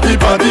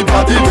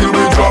 Party till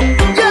we drop.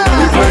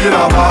 We playing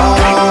a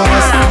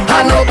mass.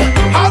 Hand up,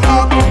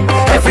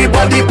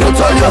 everybody put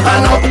all your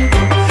hand up.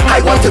 I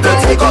want you to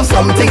take off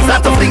some things,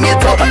 not to fling it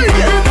up.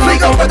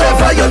 Fling up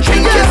whatever you're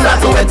drinking, not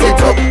to wet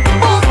it up.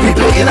 We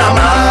playing a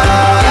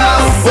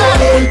mass,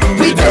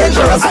 we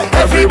dangerous.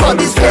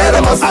 Everybody's scared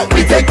of us.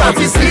 We take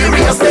party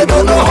serious, they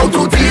don't know how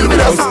to deal with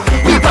us.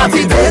 We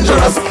party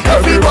dangerous,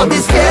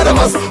 everybody's scared of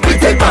us. We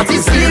take party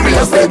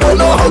serious, they don't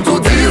know how to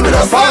deal with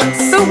us.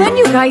 So when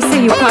you guys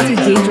say you party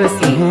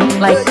dangerously,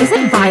 like, is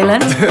it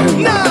violent?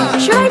 Nah.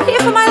 Should I fear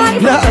for my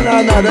life?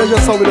 Nah, that's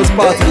just how we just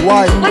party.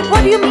 Why? Like,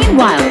 what do you mean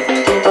wild?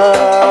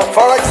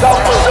 For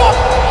example,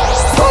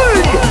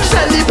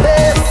 Shelly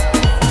Pace.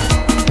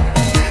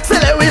 Say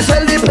let me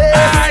Shelly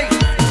Pace.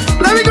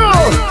 Let me go.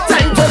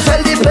 Time to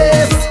Shelly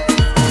Pace.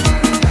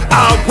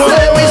 Say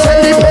let me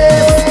Shelly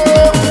Pace.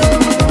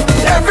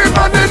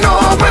 Everybody know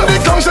when the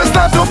conscience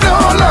start to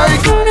blow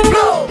like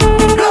blow,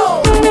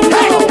 blow,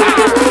 hey,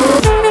 blow,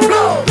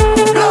 blow,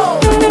 blow,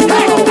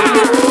 hey,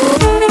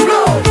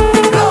 blow,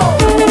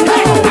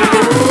 blow,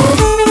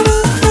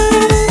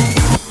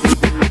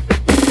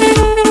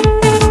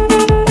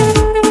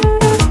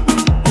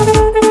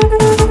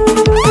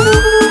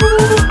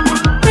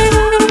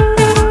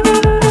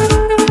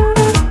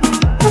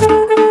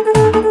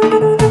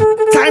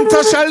 Time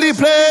to Shelly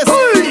place.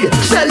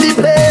 Shelly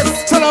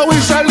Pace. So now we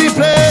Shelly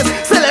place.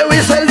 Say let me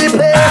Shelly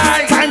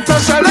Pace. Time to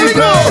Shelly Let me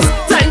go. place.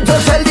 Time to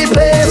Shelly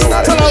Pace.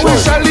 So now we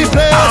Shelly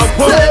place.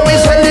 Say let me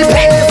Shelly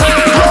Pace.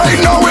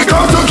 right now we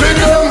come to kill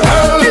them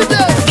hell,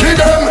 kill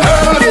them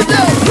hell.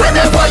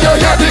 Whenever you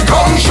hear the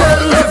gong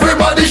shell,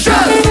 everybody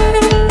shell,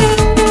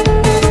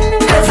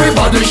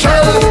 everybody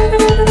shell,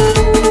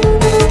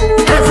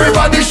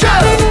 everybody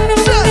shell,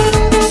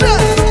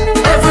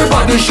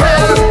 everybody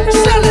shell,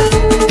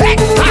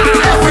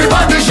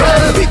 everybody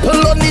shell.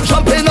 People only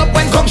jumping up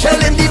when gong shell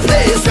in the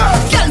place.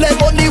 Girl them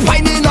only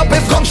winding up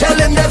if gong shell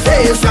in their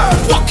face.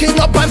 Walking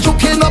up and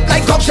juking up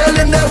like gong shell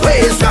in their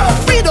waist.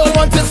 We don't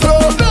want it slow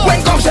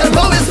when gong shell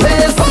blow his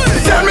face.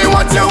 Tell me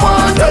what you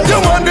want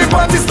the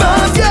party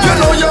start. You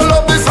know you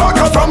love this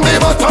soccer from the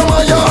bottom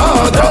of your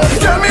heart.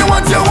 Tell me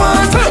what you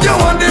want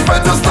the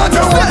fed to start.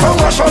 You want to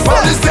wash up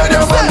on the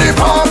stadium and the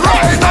park.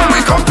 Right now we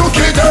come to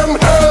kill them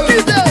hell,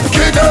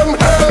 kill them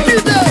hell.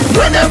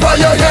 Whenever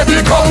you hear the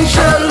gong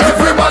shell,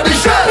 everybody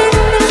shell,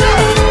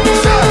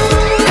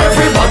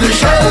 everybody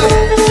shell,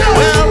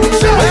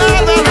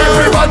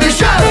 everybody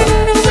shell,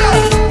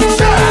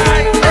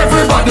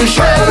 everybody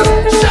shell.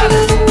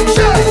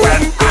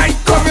 When I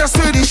come here,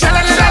 see the shell,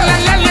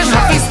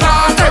 happy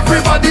start.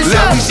 Everybody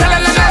shell,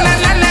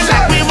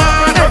 Let me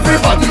man.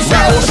 everybody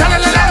shell, See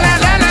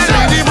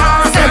the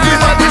boss.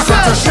 everybody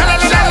shell.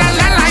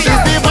 Is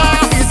the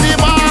boss, is the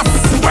boss.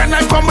 When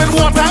I come with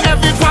water,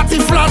 every party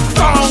flood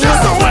down.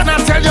 So when I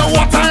tell you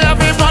water,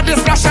 everybody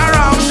splash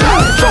around.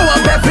 Throw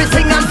up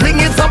everything and fling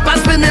it up and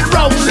spin it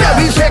round. Yeah,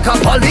 we shake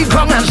up all the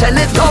ground and shell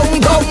it down,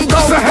 down,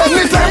 down. So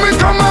anytime we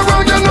come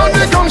around, you know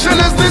the gong shell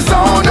is the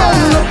sound.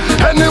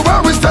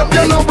 Anywhere we step,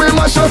 you know we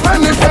mash up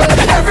anything.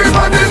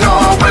 Everybody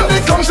know when the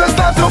gong shell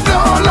start to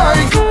blow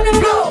like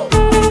blow,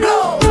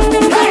 blow,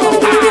 hey,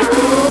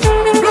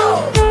 blow,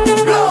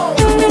 blow,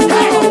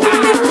 hey,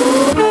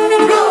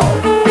 blow,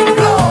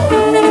 blow,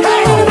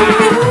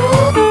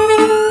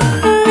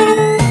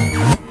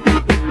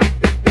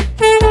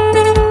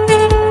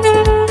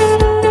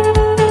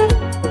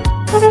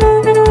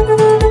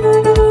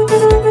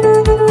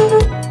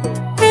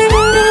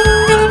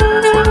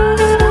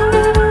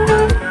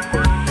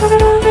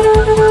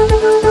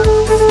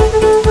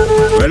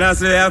 When I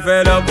say I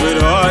fed up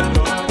with heart,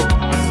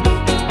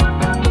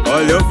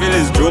 all you feel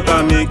is joke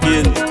I'm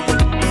making.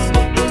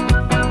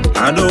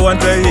 I don't want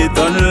to hate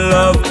on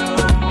love,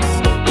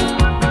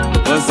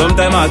 but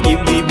sometimes I keep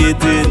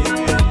debating.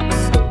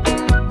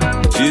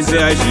 She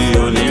say she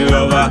only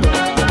lover,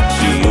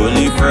 she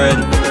only friend.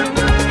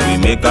 We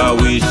make a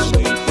wish,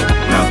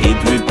 now eat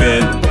with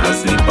pen. I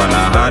sleep and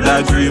I had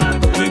a dream,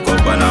 wake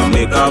up and I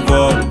make a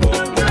vow.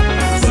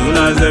 Soon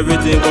as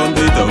everything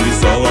complete, we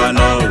saw one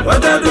now.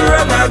 What I do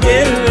wrong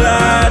again,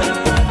 lad?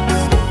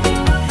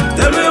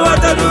 Tell me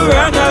what I do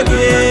wrong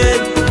again.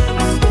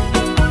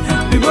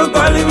 People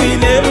calling me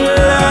name,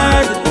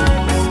 lad.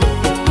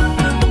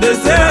 They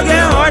say I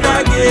get hard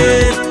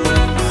again.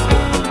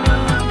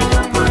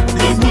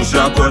 The bush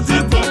a cut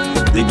it,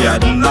 the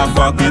garden a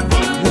fuck it,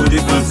 put the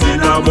fruits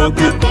in a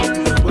bucket.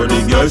 But the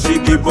girl she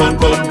keep on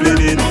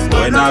complaining.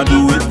 When I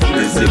do it,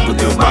 they say put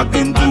your back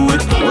into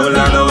it. All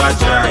I know I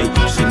try,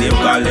 she name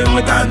calling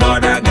with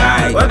another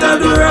guy. What I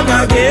do wrong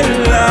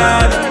again,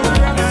 lad?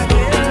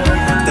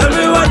 Tell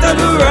me what I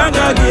do wrong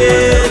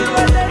again.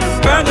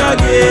 Wrong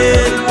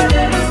again,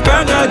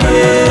 wrong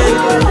again,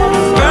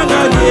 wrong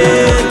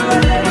again,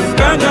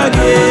 wrong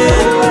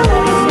again,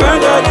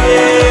 wrong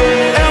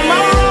again. Am I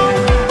wrong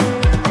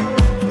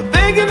for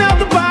thinking out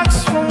the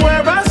box from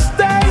where I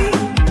stay?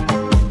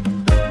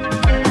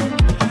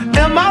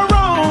 Am I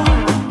wrong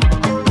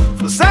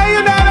for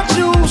saying that I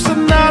choose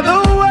another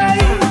way?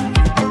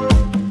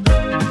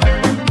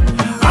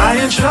 I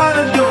ain't trying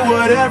to do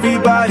what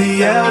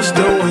everybody else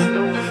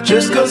doing,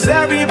 just cause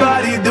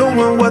everybody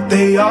doing what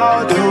they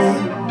all do.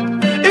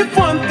 If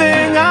one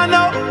thing I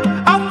know,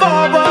 I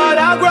fall but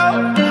I grow.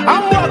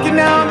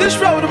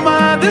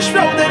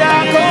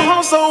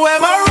 So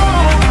am I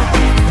wrong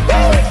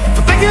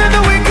for thinking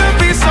that we could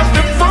be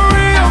something for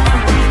real?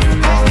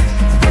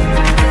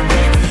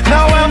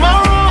 Now am I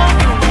wrong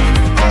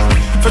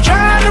for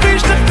trying to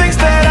reach the things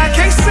that I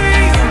can't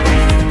see?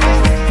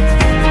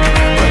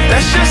 But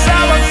that's just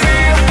how I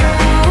feel.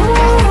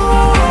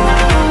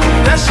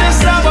 That's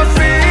just how I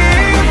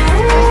feel.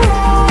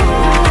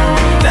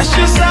 That's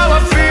just how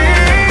I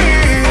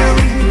feel.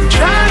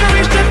 Trying to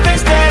reach the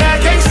things that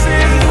I can't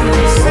see.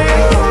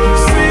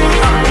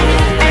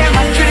 Am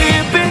I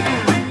tripping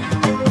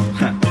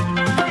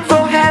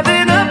for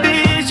having a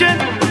vision?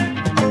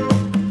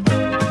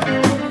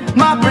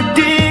 My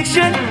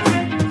prediction,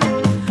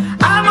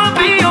 I'ma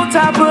be on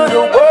top of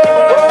the world.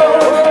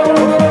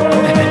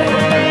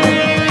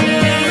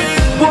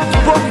 Walk the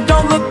walk and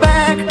don't look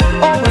back.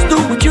 Always do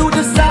what you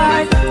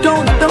decide.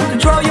 Don't let them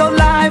control your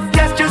life.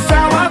 That's just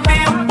how I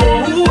feel.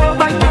 Oh,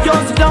 fight for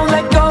yours, so don't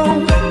let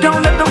go.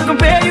 Don't let them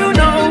compare you,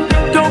 no.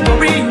 Don't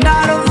worry, you're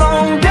not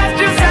alone. That's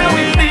just how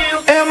we feel.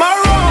 Am I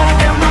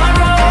wrong? Am I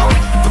wrong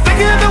for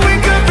thinking that we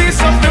could be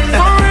something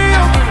for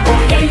real? Oh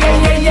yeah, yeah,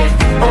 yeah, yeah.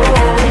 Oh,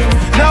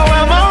 now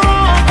am I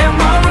wrong? Am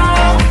I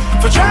wrong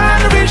for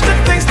trying to reach the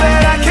things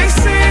that I can't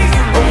see?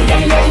 Oh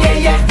yeah, yeah,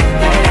 yeah, yeah.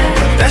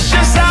 That's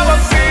just how I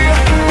feel.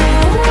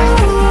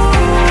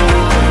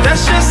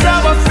 That's just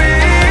how I feel.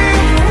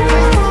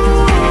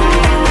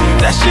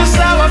 That's just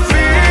how I feel.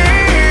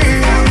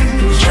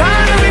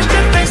 Trying to reach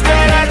the things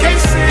that I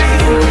can't see.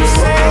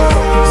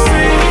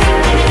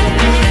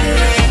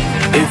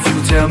 If you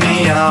tell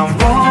me I'm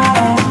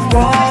wrong,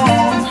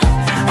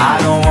 I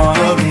don't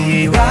wanna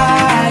be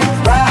right.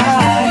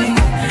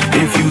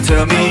 If you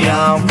tell me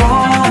I'm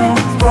wrong,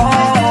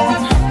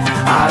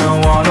 I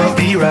don't wanna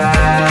be right.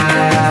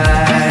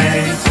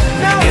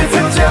 If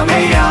you tell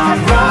me I'm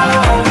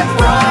wrong,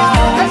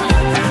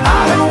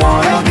 I don't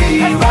wanna be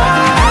right.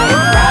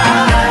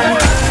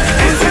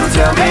 If you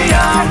tell me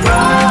I'm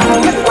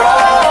wrong,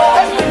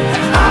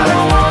 I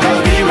don't wanna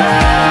be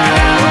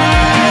right.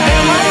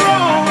 Am I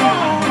wrong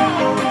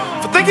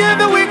for thinking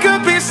that we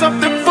could be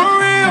something for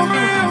real?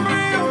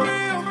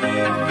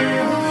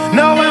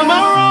 No, am I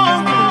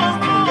wrong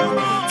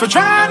for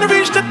trying to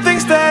reach the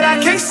things that I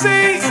can't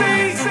see?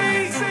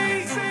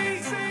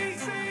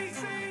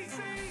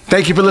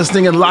 Thank you for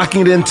listening and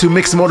locking it into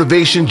Mixed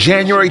Motivation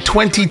January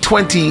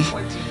 2020.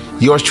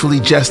 Yours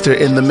truly, Jester,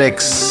 in the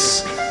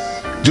mix.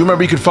 Do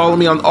remember you can follow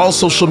me on all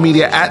social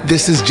media at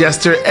This Is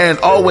Jester, and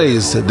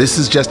always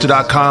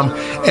thisisjester.com.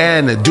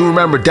 And do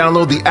remember,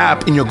 download the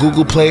app in your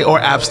Google Play or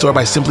App Store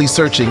by simply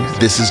searching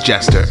This Is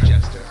Jester.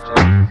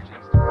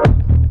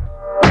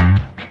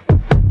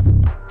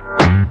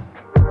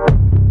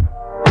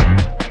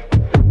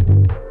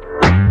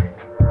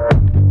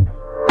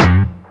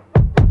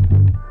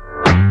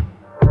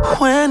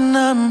 When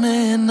I'm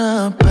in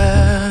a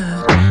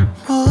bad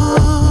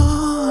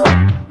mood,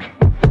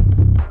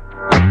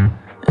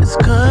 it's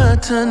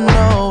good to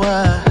know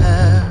I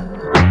have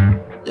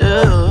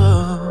you.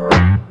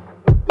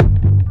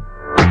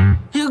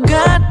 You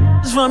got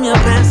this from your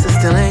past that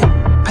still ain't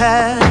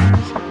past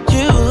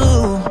you.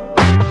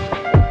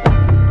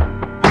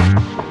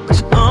 But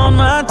you're on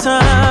my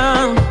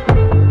time,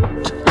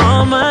 you're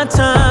on my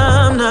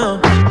time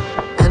now,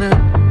 and it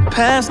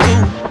past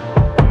due.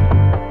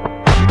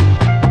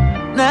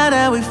 Now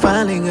that we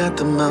finally got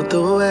them out the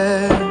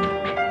way,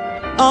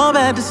 all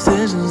bad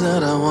decisions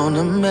that I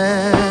wanna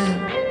make.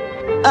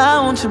 I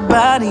want your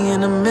body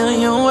in a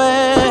million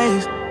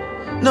ways.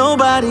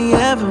 Nobody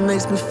ever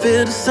makes me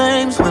feel the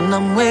same as when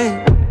I'm with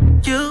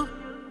you.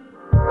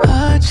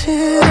 Arch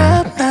it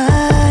up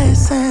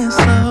nice and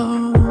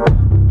slow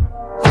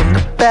from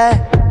the back.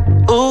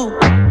 Ooh,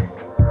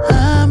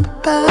 I'm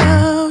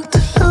about to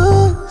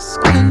lose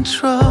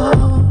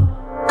control,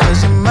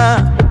 'cause you're my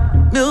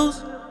muse.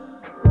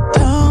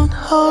 Don't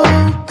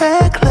hold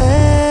back,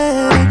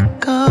 let it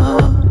go.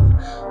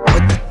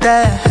 What did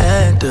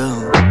that do?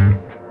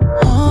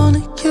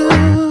 Only you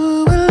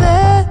will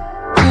let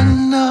me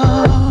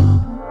know.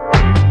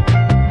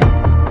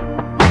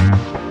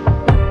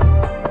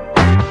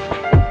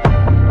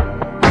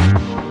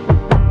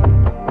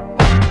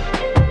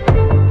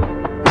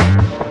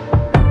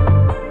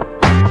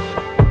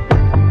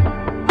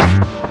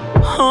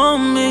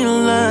 Hold me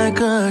like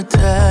a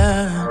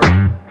tattoo.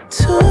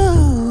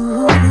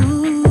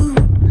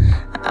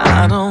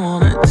 I don't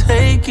wanna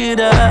take it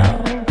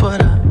out,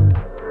 but I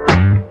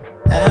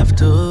have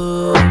to.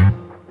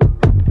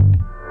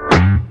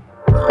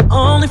 But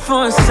only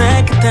for a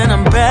second, then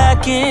I'm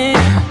back in.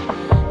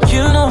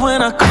 You know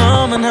when I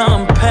come and how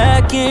I'm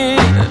packing.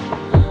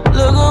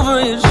 Look over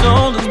your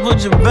shoulders,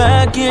 put your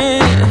back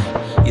in.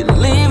 You're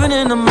leaving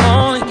in the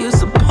morning, you're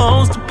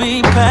supposed to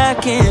be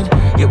packing.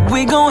 Yeah,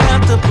 we gon'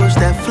 have to push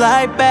that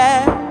flight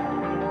back.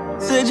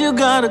 Said you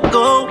gotta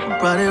go,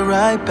 brought it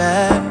right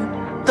back.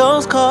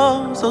 Those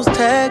calls, those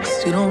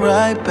texts, you don't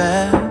write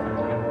back.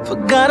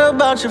 Forgot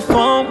about your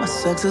phone, my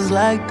sex is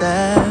like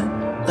that,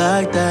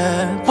 like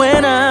that.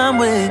 When I'm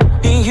with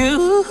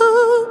you,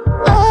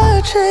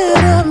 arch it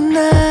up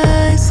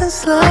nice and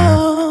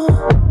slow.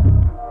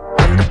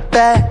 In the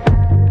back,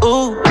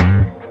 ooh,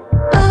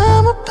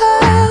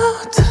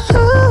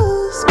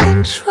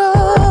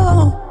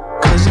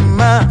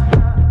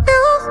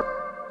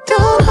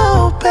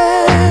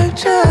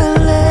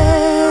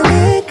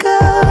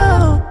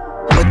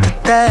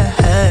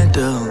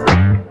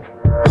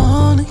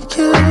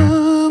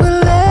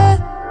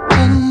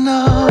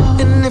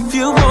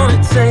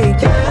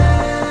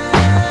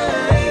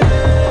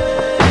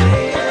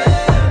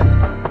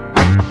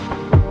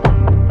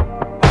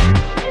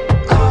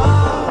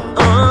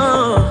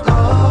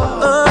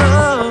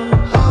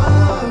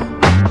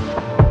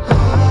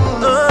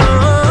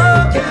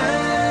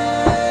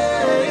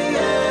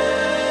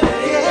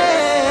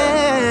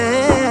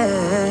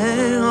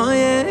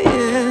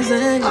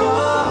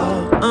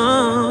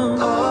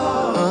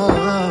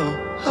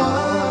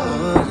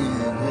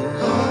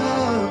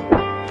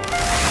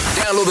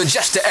 the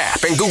Jester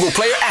app and Google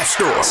Play or App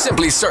Store.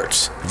 Simply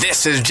search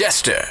This Is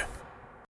Jester.